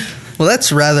 Well,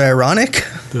 that's rather ironic.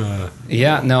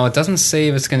 Yeah, no, it doesn't say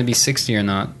if it's going to be 60 or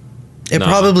not. It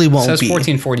probably won't be. It says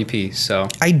 1440p, so...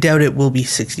 I doubt it will be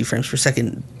 60 frames per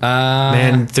second.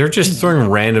 Man, they're just throwing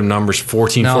random numbers,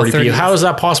 1440p. No, how is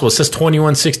that possible? It says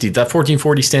 2160. That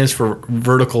 1440 stands for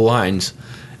vertical lines.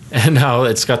 And now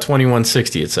it's got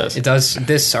 2160, it says. It does.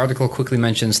 This article quickly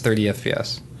mentions 30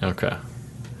 FPS. Okay.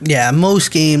 Yeah,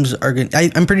 most games are going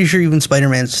to... I'm pretty sure even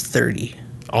Spider-Man's 30.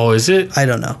 Oh, is it? I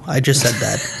don't know. I just said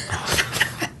that.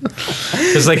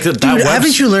 Because like Dude,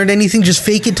 haven't you learned anything? Just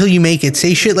fake it till you make it.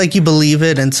 Say shit like you believe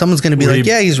it, and someone's going to be like,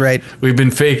 yeah, he's right. We've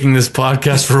been faking this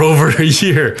podcast for over a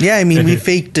year. Yeah, I mean, we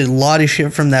faked a lot of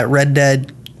shit from that Red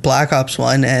Dead Black Ops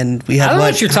 1, and we had I don't know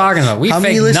what you're talking about. We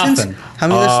faked nothing. How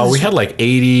many listens? We had like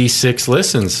 86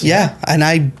 listens. Yeah, and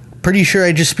I'm pretty sure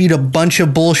I just spewed a bunch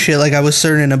of bullshit like I was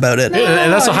certain about it.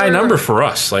 And that's a high number for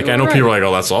us. Like, I know people are like,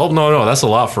 oh, that's all. No, that's a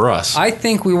lot for us. I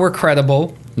think we were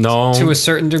credible. No. To a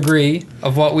certain degree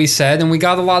of what we said, and we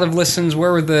got a lot of listens.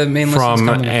 Where were the main listens from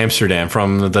coming Amsterdam,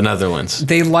 from the Netherlands.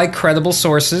 They like credible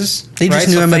sources. They just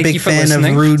knew I'm a big fan of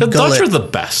Ruud Gullit. The Dutch are the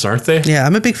best, aren't they? Yeah,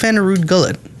 I'm a big fan of Ruud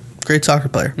Gullit. Great soccer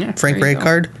player. Yeah, Frank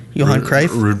Rijkaard, Johan Cruyff.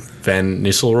 Ruud van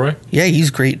Nistelrooy. Yeah, he's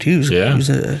great too. He was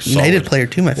a United player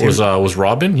too, my favorite. Was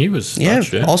Robin? He was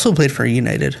Dutch, also played for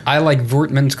United. I like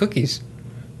Voortman's cookies.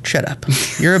 Shut up.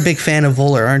 You're a big fan of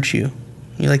Voller, aren't you?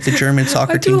 You like the German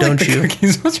soccer I do team, like don't the you?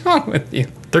 cookies. What's wrong with you?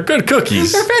 They're good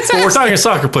cookies. They're fantastic. But we're talking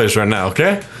soccer players right now,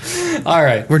 okay? All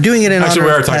right. We're doing it in Actually, we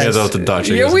honor are of talking Pez. about the Dutch.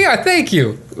 I Yeah, guess. we are. Thank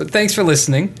you. Thanks for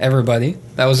listening, everybody.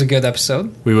 That was a good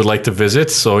episode. We would like to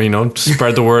visit, so,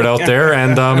 spread the word out there,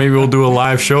 and maybe we'll do a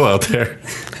live show out there.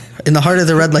 In the heart of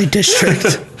the red light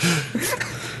district.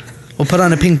 We'll put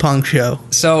on a ping pong show.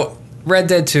 So, Red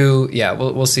Dead 2, yeah,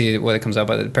 we'll see what it comes out,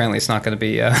 but apparently it's not going to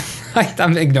be...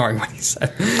 I'm ignoring what he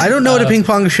said. I don't know what a ping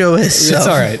pong show is. So. It's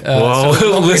all right.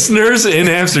 Well, listeners in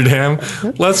Amsterdam,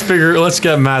 let's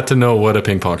get Matt to know what a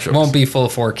ping pong show It won't is. be full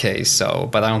 4K, so,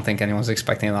 but I don't think anyone's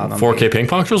expecting that on 4K ping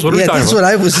pong shows? What are we Yeah, talking that's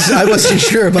about? what I wasn't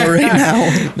sure about right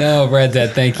now. No, Red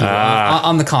Dead, thank you.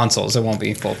 On the consoles, it won't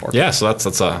be full 4K. Yeah, so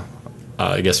that's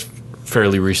I guess,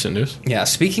 fairly recent news. Yeah,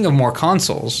 speaking of more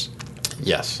consoles,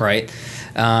 Yes. right?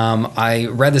 I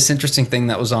read this interesting thing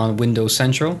that was on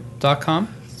WindowsCentral.com.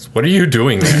 What are you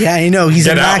doing there? Yeah, I know. He's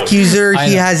Get a Mac out. user. I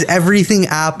He know. has everything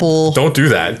Apple. Don't do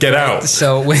that. Get out.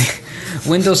 So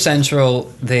Windows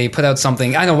Central, they put out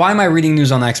something. I know, why am I reading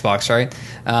news on Xbox, right?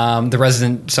 The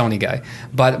resident Sony guy.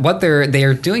 But what they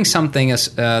are doing something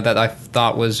that I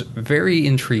thought was very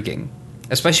intriguing,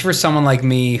 especially for someone like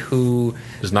me who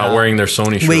Is not wearing their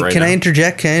Sony shirt Wait, right can now. I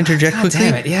interject? Can I interject God quickly?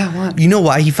 damn it, yeah, what? You know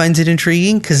why he finds it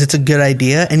intriguing? Because it's a good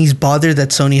idea, and he's bothered that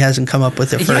Sony hasn't come up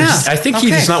with it first. Yeah. I think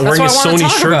Okay, he's not that's wearing why his I wanna Sony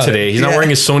talk shirt about it. today. He's not Yeah. wearing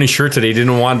his Sony shirt today. He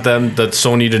didn't want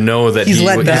Sony to know that He's he's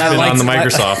let been down. on the Like,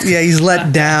 Microsoft. Yeah, he's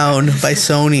let down by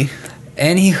Sony.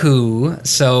 Anywho,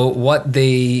 so what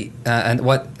they and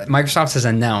what Microsoft has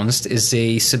announced is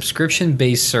a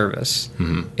subscription-based service.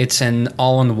 It's an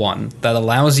all-in-one that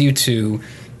allows you to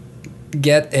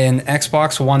get an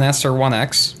Xbox One S or One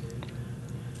X,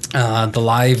 the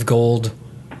Live Gold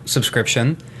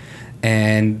subscription,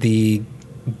 and the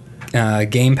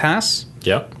Game Pass,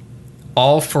 Yep.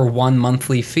 all for one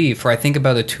monthly fee for I think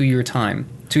about a 2-year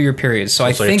period. So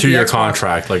It's I like a think 2-year the Xbox-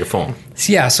 contract, like a phone.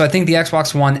 Yeah, so I think the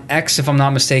Xbox One X, if I'm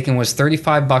not mistaken, was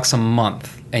 $35 a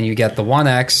month, and you get the One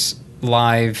X,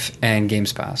 Live, and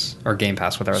Games Pass or Game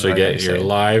Pass, whatever. So you the right way get to your say it.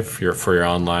 live, for your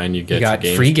online, you get You got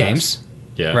your free Pass. games,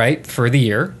 Yeah. right, for the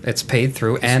year. It's paid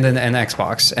through, and an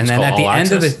Xbox, and then called at the All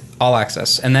end of Access? the All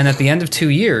Access, and then at the end of 2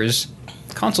 years,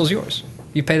 the console's yours.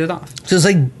 You paid it off. So it's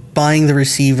like buying the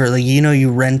receiver. Like,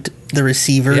 you rent the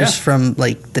receivers Yeah. from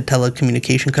like the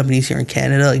telecommunication companies here in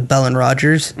Canada, like Bell and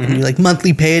Rogers, Mm-hmm. and you like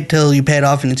monthly pay it till you pay it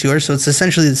off and it's yours. So it's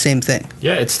essentially the same thing.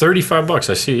 Yeah, it's $35.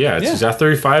 I see. Yeah, it's Yeah. exact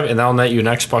 35, and that'll net you an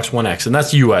Xbox One X, and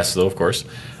that's US though, of course.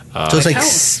 So it's like how-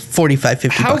 45,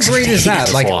 50 How bucks. a great is day. that?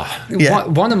 That's Like, a lot. Yeah.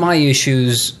 one of my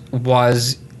issues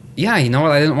was, yeah, you know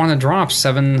what? I didn't want to drop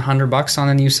 $700 on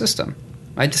a new system.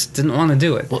 I just didn't want to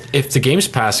do it. Well, if the Games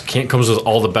Pass comes with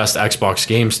all the best Xbox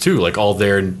games too, like all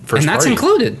their first And that's party.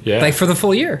 included, Yeah. like for the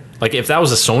full year. Like if that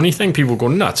was a Sony thing, people would go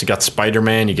nuts. You got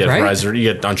Spider-Man, you get Right. Horizon,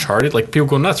 you get Uncharted. Like people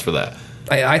go nuts for that.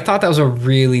 I thought that was a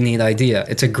really neat idea.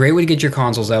 It's a great way to get your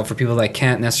consoles out for people that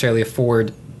can't necessarily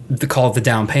afford the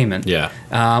down payment. Yeah.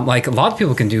 Like a lot of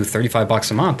people can do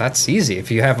 $35 a month. That's easy.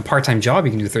 If you have a part-time job,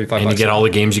 you can do $35. And you get a all the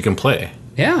games you can play.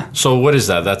 Yeah, So what is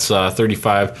that? That's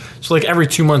 35. So like every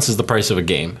 2 months is the price of a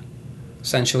game.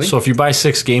 essentially. So if you buy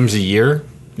 6 games a year,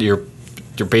 you're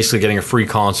basically getting a free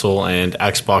console and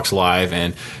Xbox Live,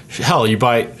 and hell, you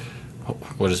buy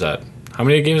what is that? How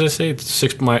many games did I say? It's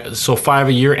 6. So 5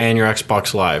 a year and your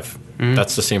Xbox Live.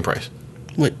 That's the same price.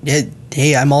 What-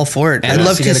 hey, I'm all for it. And I'd plus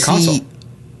love you to get a console. see.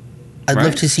 I'd Right.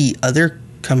 love to see other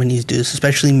companies do this,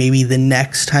 especially maybe the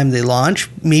next time they launch.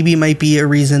 Maybe it might be a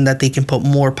reason that they can put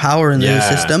more power in their Yeah,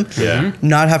 system. yeah.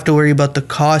 Not have to worry about the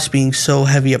cost being so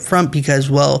heavy up front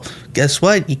because, well, guess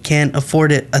what? You can't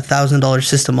afford it $1,000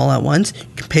 system all at once. You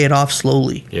can pay it off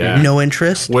slowly. Yeah. No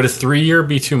interest. Would a 3-year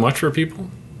be too much for people?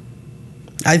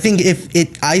 I think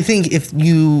if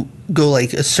you go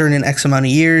like a certain X amount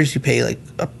of years, you pay like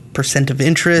a % of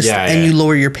interest, Yeah, and yeah. you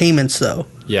lower your payments though.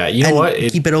 Yeah, you know And what?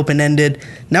 keep it open ended.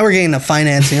 Now we're getting to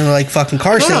financing, and we're like fucking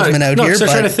car salesmen out no, here. 'cause I'm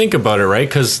trying to But think about it, right?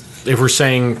 Because if we're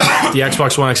saying the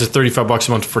Xbox One X is $35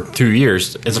 a month for 2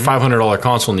 years, it's a $500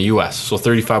 console in the US. So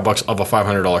 $35 of a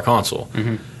 $500 console.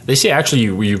 They say actually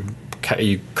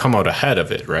you come out ahead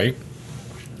of it, right?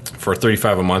 For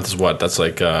 $35 a month is what? That's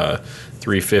like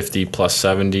 $350 plus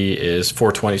 70 is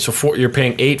 $420. So you're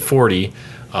paying $840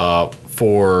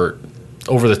 for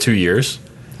over the 2 years.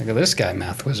 Look at this guy,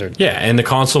 math wizard. Yeah, and the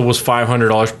console was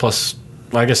 $500 plus.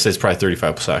 Well, I guess it's probably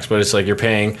 35 plus tax, but it's like you're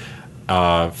paying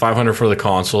 $500 for the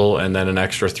console and then an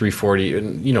extra $340.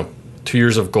 And 2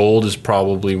 years of gold is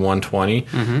probably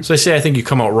 $120. So they say I think you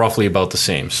come out roughly about the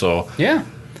same. So Yeah,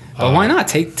 but why not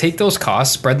take those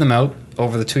costs, spread them out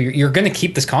over the 2 years? You're going to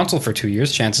keep this console for 2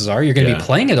 years. Chances are you're going to Yeah. be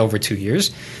playing it over 2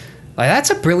 years. Like,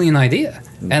 that's a brilliant idea.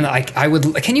 And like, I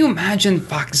would. Can you imagine?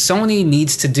 Fuck, Sony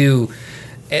needs to do.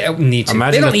 They don't need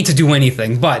to do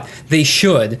anything, but they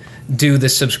should do the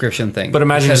subscription thing. But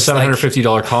imagine because, a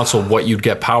 $750 console, what you'd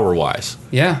get power-wise.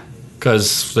 Yeah.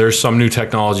 Because there's some new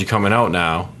technology coming out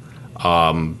now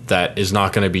that is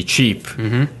not going to be cheap.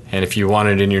 Mm-hmm. And if you want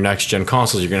it in your next-gen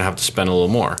consoles, you're going to have to spend a little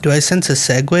more. Do I sense a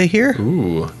segue here?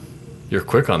 Ooh, you're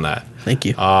quick on that. Thank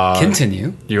you. Continue.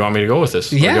 Do you want me to go with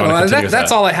this? Yeah, well,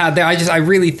 that's all I had there. I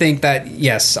really think that,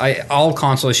 yes, all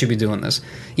consoles should be doing this.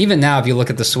 Even now, if you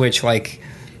look at the Switch, like,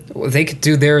 they could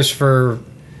do theirs for,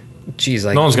 geez,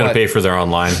 like, no one's going to pay for their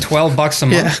online. $12 a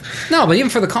month. Yeah. No, but even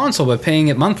for the console, but paying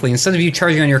it monthly instead of you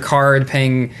charging on your card,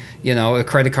 paying, a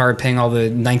credit card, paying all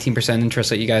the 19% interest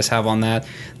that you guys have on that,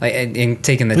 like, and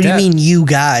taking the debt. What do you mean, you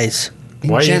guys?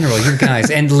 In general, you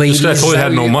guys and ladies. I totally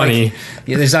had no money.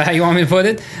 Is that how you want me to put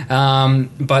it?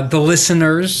 But the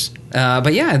listeners,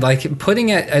 but yeah, like putting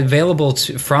it available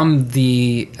from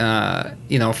the,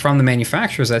 from the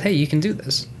manufacturers that, hey, you can do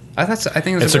this. I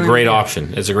think it's a great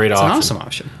option. It's a great option. It's an awesome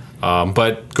option.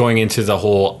 But going into the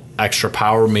whole extra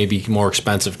power, maybe more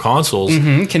expensive consoles.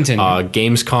 Mm-hmm, continue.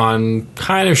 Gamescom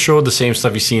kind of showed the same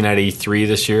stuff you've seen at E3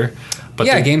 this year. But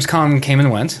Gamescom came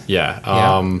and went.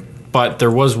 Yeah. But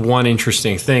there was one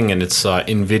interesting thing, and it's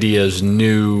NVIDIA's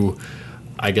new,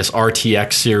 I guess,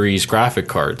 RTX series graphic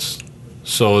cards.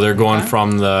 So they're going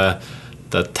from the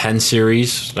 10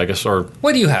 series, I guess, or...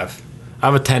 What do you have? I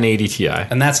have a 1080 Ti.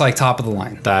 And that's like top of the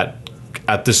line. That,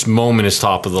 at this moment, is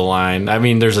top of the line. I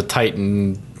mean, there's a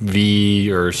Titan V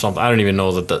or something. I don't even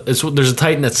know that there's a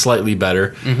Titan that's slightly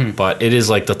better, but it is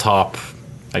like the top,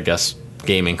 I guess,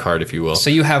 gaming card, if you will.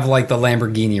 So you have like the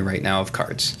Lamborghini right now of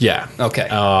cards. Yeah. Okay.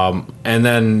 And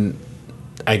then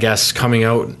I guess coming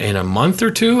out in a month or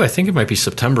two, I think it might be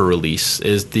September release,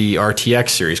 is the RTX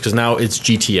series, because now it's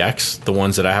GTX. The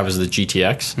ones that I have is the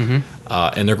GTX,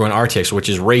 and they're going RTX, which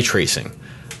is ray tracing.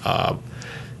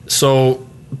 So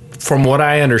from what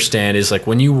I understand is, like,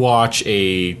 when you watch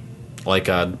a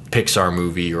Pixar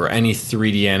movie or any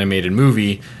 3D animated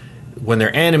movie, when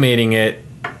they're animating it,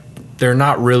 they're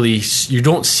not really, you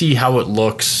don't see how it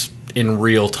looks in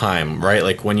real time, right?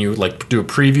 Like when you do a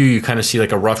preview, you kind of see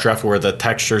like a rough draft where the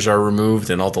textures are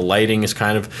removed and all the lighting is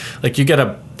kind of like, you get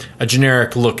a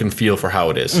generic look and feel for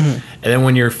how it is. And then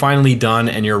when you're finally done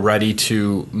and you're ready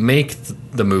to make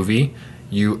the movie,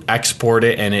 you export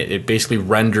it and it basically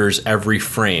renders every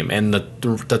frame. And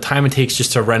the time it takes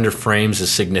just to render frames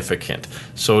is significant.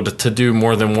 So to do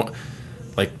more than one,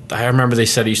 like I remember they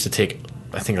said it used to take,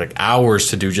 I think, like hours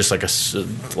to do just like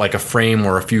a frame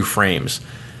or a few frames.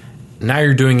 Now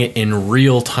you're doing it in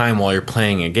real time while you're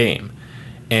playing a game.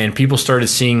 And people started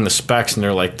seeing the specs and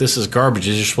they're like, this is garbage.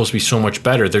 These are supposed to be so much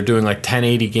better. They're doing like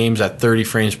 1080 games at 30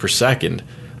 frames per second.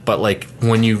 But like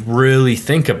when you really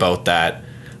think about that,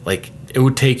 like it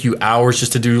would take you hours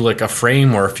just to do like a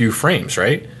frame or a few frames,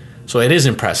 right? So it is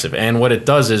impressive. And what it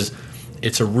does is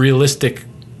it's a realistic,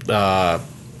 I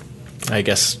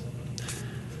guess,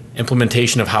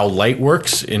 implementation of how light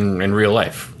works in real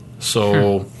life.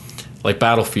 So like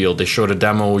Battlefield, they showed a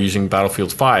demo using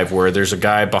Battlefield 5 where there's a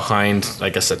guy behind,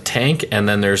 I guess, a tank, and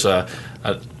then there's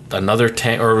another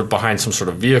tank, or behind some sort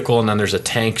of vehicle, and then there's a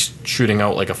tank shooting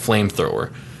out like a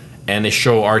flamethrower. And they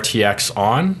show RTX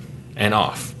on and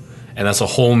off. And that's a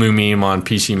whole new meme on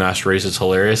PC Master Race. It's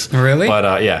hilarious. Really?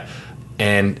 But yeah.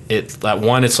 And it's like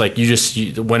when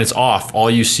it's off, all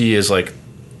you see is like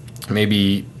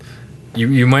maybe...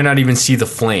 You might not even see the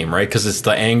flame, right? Because it's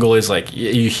the angle is like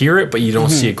you hear it, but you don't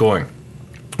see it going.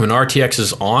 When RTX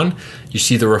is on, you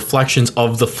see the reflections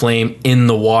of the flame in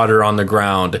the water on the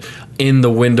ground, in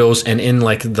the windows, and in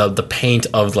like the paint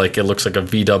of like it looks like a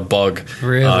VW bug.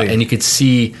 Really, and you could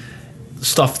see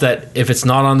stuff that if it's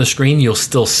not on the screen, you'll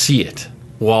still see it.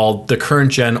 While the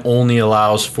current gen only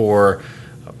allows for,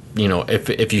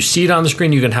 if you see it on the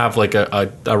screen, you can have like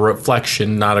a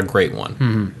reflection, not a great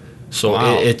one. So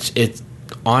wow. it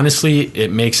honestly,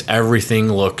 it makes everything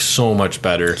look so much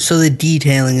better. So the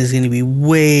detailing is going to be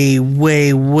way,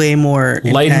 way, way more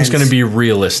Lighting's going to be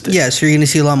realistic. Yeah, so you're going to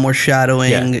see a lot more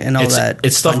shadowing and all that.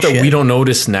 It's stuff that we don't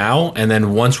notice now, and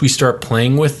then once we start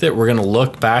playing with it, we're going to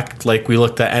look back like we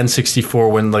looked at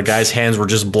N64 when the guy's hands were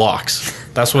just blocks.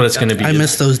 That's what it's going to be. I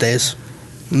miss those days.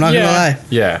 I'm not going to lie.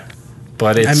 Yeah.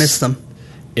 But I miss them.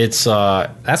 It's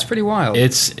that's pretty wild.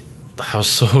 I was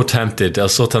so tempted. I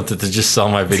was so tempted to just sell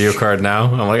my video card now.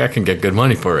 I'm like, I can get good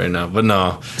money for it right now, but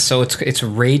no. So it's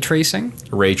ray tracing?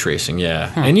 Ray tracing,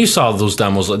 yeah. And you saw those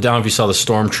demos. I don't know if you saw the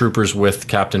Stormtroopers with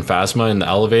Captain Phasma in the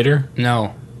elevator.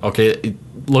 No. Okay,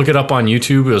 look it up on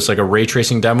YouTube. It was like a ray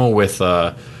tracing demo with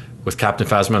Captain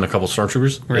Phasma and a couple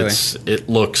Stormtroopers. Really? It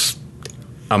looks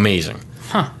amazing.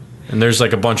 Huh. And there's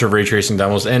like a bunch of ray tracing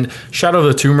demos. And Shadow of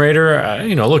the Tomb Raider,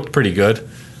 looked pretty good.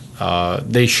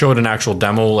 They showed an actual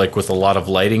demo like with a lot of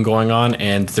lighting going on,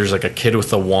 and there's like a kid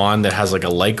with a wand that has like a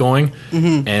light going,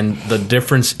 and the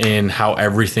difference in how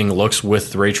everything looks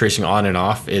with ray tracing on and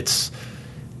off, it's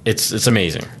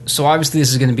amazing. So obviously this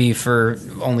is going to be for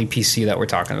only PC that we're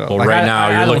talking about. Well, Like, right now I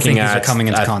you're don't looking think these at are coming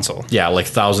into at- console. Yeah, like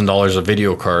 $1,000 a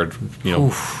video card.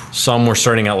 Some were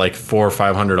starting at like $400 or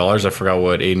 $500. I forgot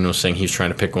what Aiden was saying. He's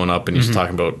trying to pick one up, and he's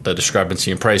talking about the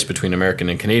discrepancy in price between American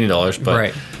and Canadian dollars. But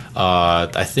Right.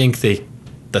 I think the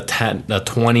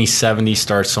 2070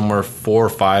 starts somewhere $400 or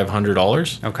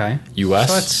 $500. Okay. US.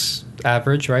 So that's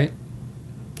average, right?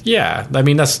 Yeah, I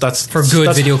mean that's For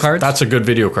good video cards? That's a good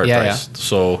video card Yeah, price.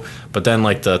 So, but then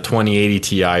like the 2080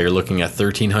 Ti, you're looking at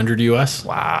 $1,300 US.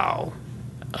 Wow.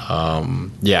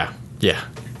 Yeah.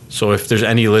 So if there's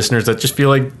any listeners that just feel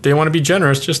like they want to be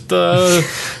generous, just send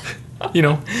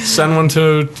one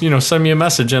to send me a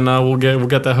message, and we'll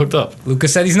get that hooked up.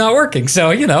 Lucas said he's not working,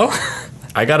 so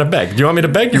I gotta beg. Do you want me to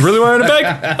beg? You really want me to beg?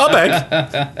 I'll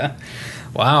beg.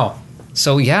 Wow.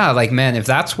 So yeah, like man, if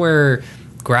that's where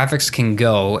graphics can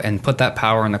go and put that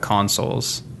power in the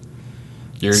consoles,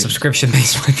 subscription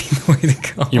based might be the way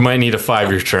to go. You might need a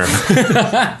 5-year term.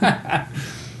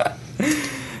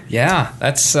 Yeah,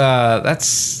 that's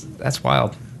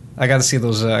wild. I got to see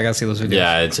those. I got to see those videos.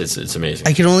 Yeah, it's amazing.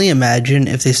 I can only imagine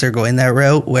if they start going that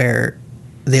route where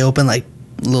they open like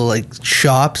little like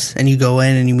shops and you go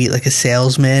in and you meet like a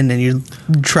salesman and you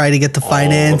try to get the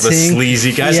financing. The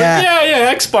sleazy guys. Yeah. Like,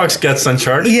 yeah, Xbox gets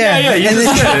Uncharted. Yeah. You And just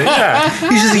then- get it. Yeah.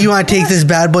 He's just like, you want to take this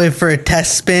bad boy for a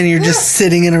test spin? You're just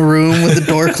sitting in a room with the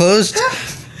door closed.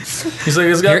 He's like,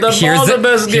 it's got Here's all the the-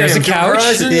 best here's games. a couch.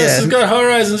 Horizon, Yeah. Yes, it's got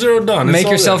Horizon Zero Dawn. It's Make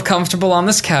all yourself there. comfortable on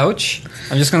this couch.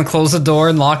 I'm just going to close the door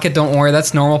and lock it. Don't worry,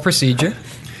 that's normal procedure.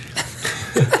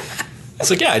 It's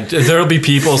like, yeah, there'll be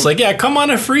people. It's like, yeah, come on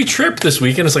a free trip this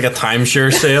weekend. It's like a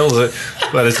timeshare sale,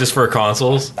 but it's just for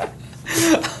consoles.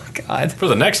 God. For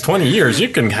the next 20 years, you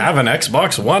can have an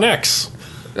Xbox One X.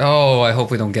 Oh, I hope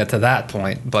we don't get to that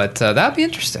point. But that'd be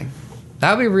interesting.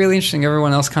 That'd be really interesting.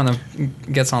 Everyone else kind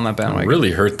of gets on that bandwagon.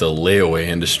 Really hurt the layaway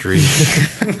industry.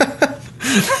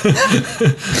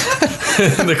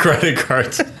 The credit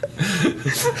cards.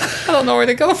 I don't know where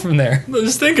to go from there.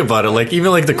 Just think about it. Like,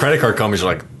 even like the credit card companies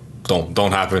are like,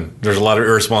 don't happen. There's a lot of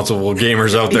irresponsible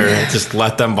gamers out there. Just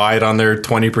let them buy it on their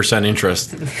 20%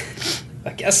 interest. I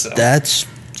guess so. That's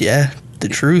the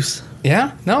truth.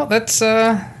 Yeah. No, that's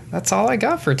all I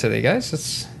got for today, guys.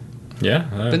 It's Yeah,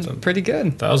 been pretty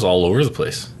good. that was all over the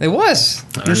place. It was.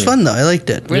 It was fun though. I liked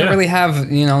it. We Yeah. don't really have,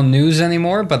 news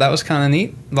anymore, but that was kind of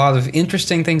neat. A lot of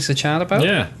interesting things to chat about.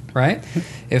 Yeah. Right?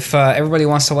 If everybody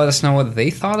wants to let us know what they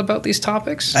thought about these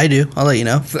topics, I do. I'll let you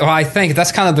know. well, I think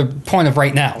that's kind of the point of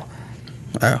right now.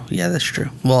 Oh, yeah, that's true.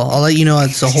 Well, I'll let you know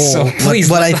as a whole So please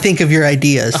what let I think of your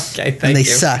ideas. Okay, thank and they you.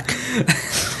 suck.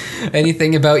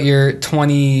 Anything about your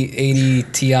 2080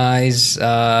 Ti's? You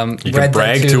can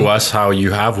brag to us how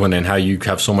you have one and how you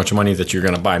have so much money that you're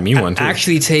going to buy me one too.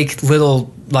 Actually, take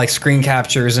little like screen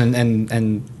captures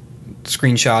and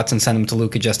screenshots and send them to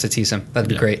Luca just to tease him. That'd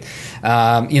be great.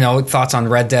 Thoughts on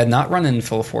Red Dead not running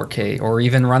full 4K or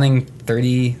even running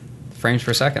 30 frames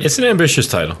per second. It's an ambitious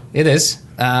title. It is.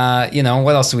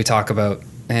 What else do we talk about?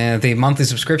 The monthly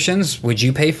subscriptions. Would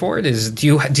you pay for it? Do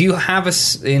you have a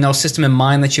system in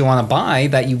mind that you want to buy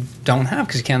that you don't have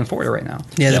because you can't afford it right now?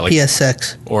 Yeah, the like-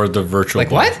 PS6. Or the virtual. Like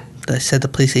boy. what? I said the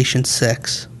PlayStation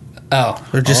 6. Oh,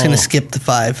 We're just Oh. going to skip the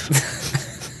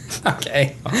 5.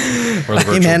 okay. Or the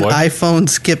virtual Hey, man, boy. iPhone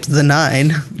skipped the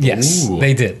 9. Yes, Ooh.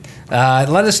 they did.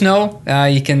 Let us know.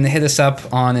 You can hit us up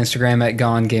on Instagram at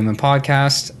Gone Gaming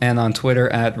Podcast and on Twitter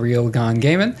at Real Gone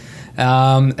Gaming.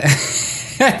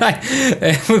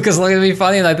 Lucas looking at me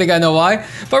funny, and I think I know why.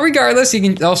 But regardless, you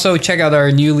can also check out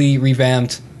our newly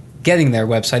revamped Getting There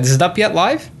website. Is it up yet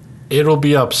live? It'll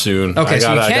be up soon. Okay,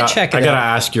 so you can't check it I gotta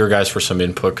out. ask your guys for some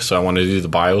input because I want to do the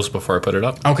bios before I put it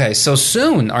up. Okay, so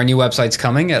soon our new website's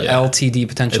coming at Yeah.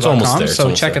 ltdpotential.com. It's almost there, it's So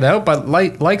almost check there. it out. But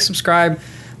like, subscribe,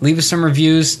 leave us some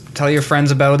reviews, tell your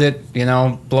friends about it.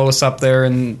 Blow us up there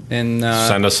in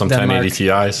Send us some Denmark. 1080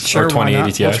 Ti's Sure, or why 2080 not?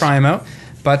 Ti's. We'll try them out.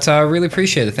 But really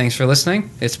appreciate it. Thanks for listening.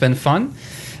 It's been fun.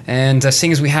 And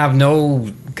seeing as we have no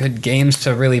good games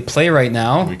to really play right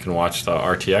now, We can watch the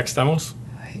RTX demos.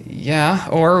 yeah,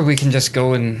 or we can just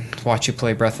go and watch you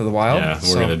play Breath of the Wild. Yeah, we're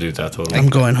So, gonna do that totally. I'm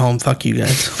going home. Fuck you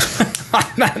guys. on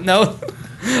that note,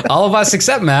 all of us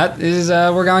except Matt is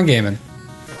we're gone gaming.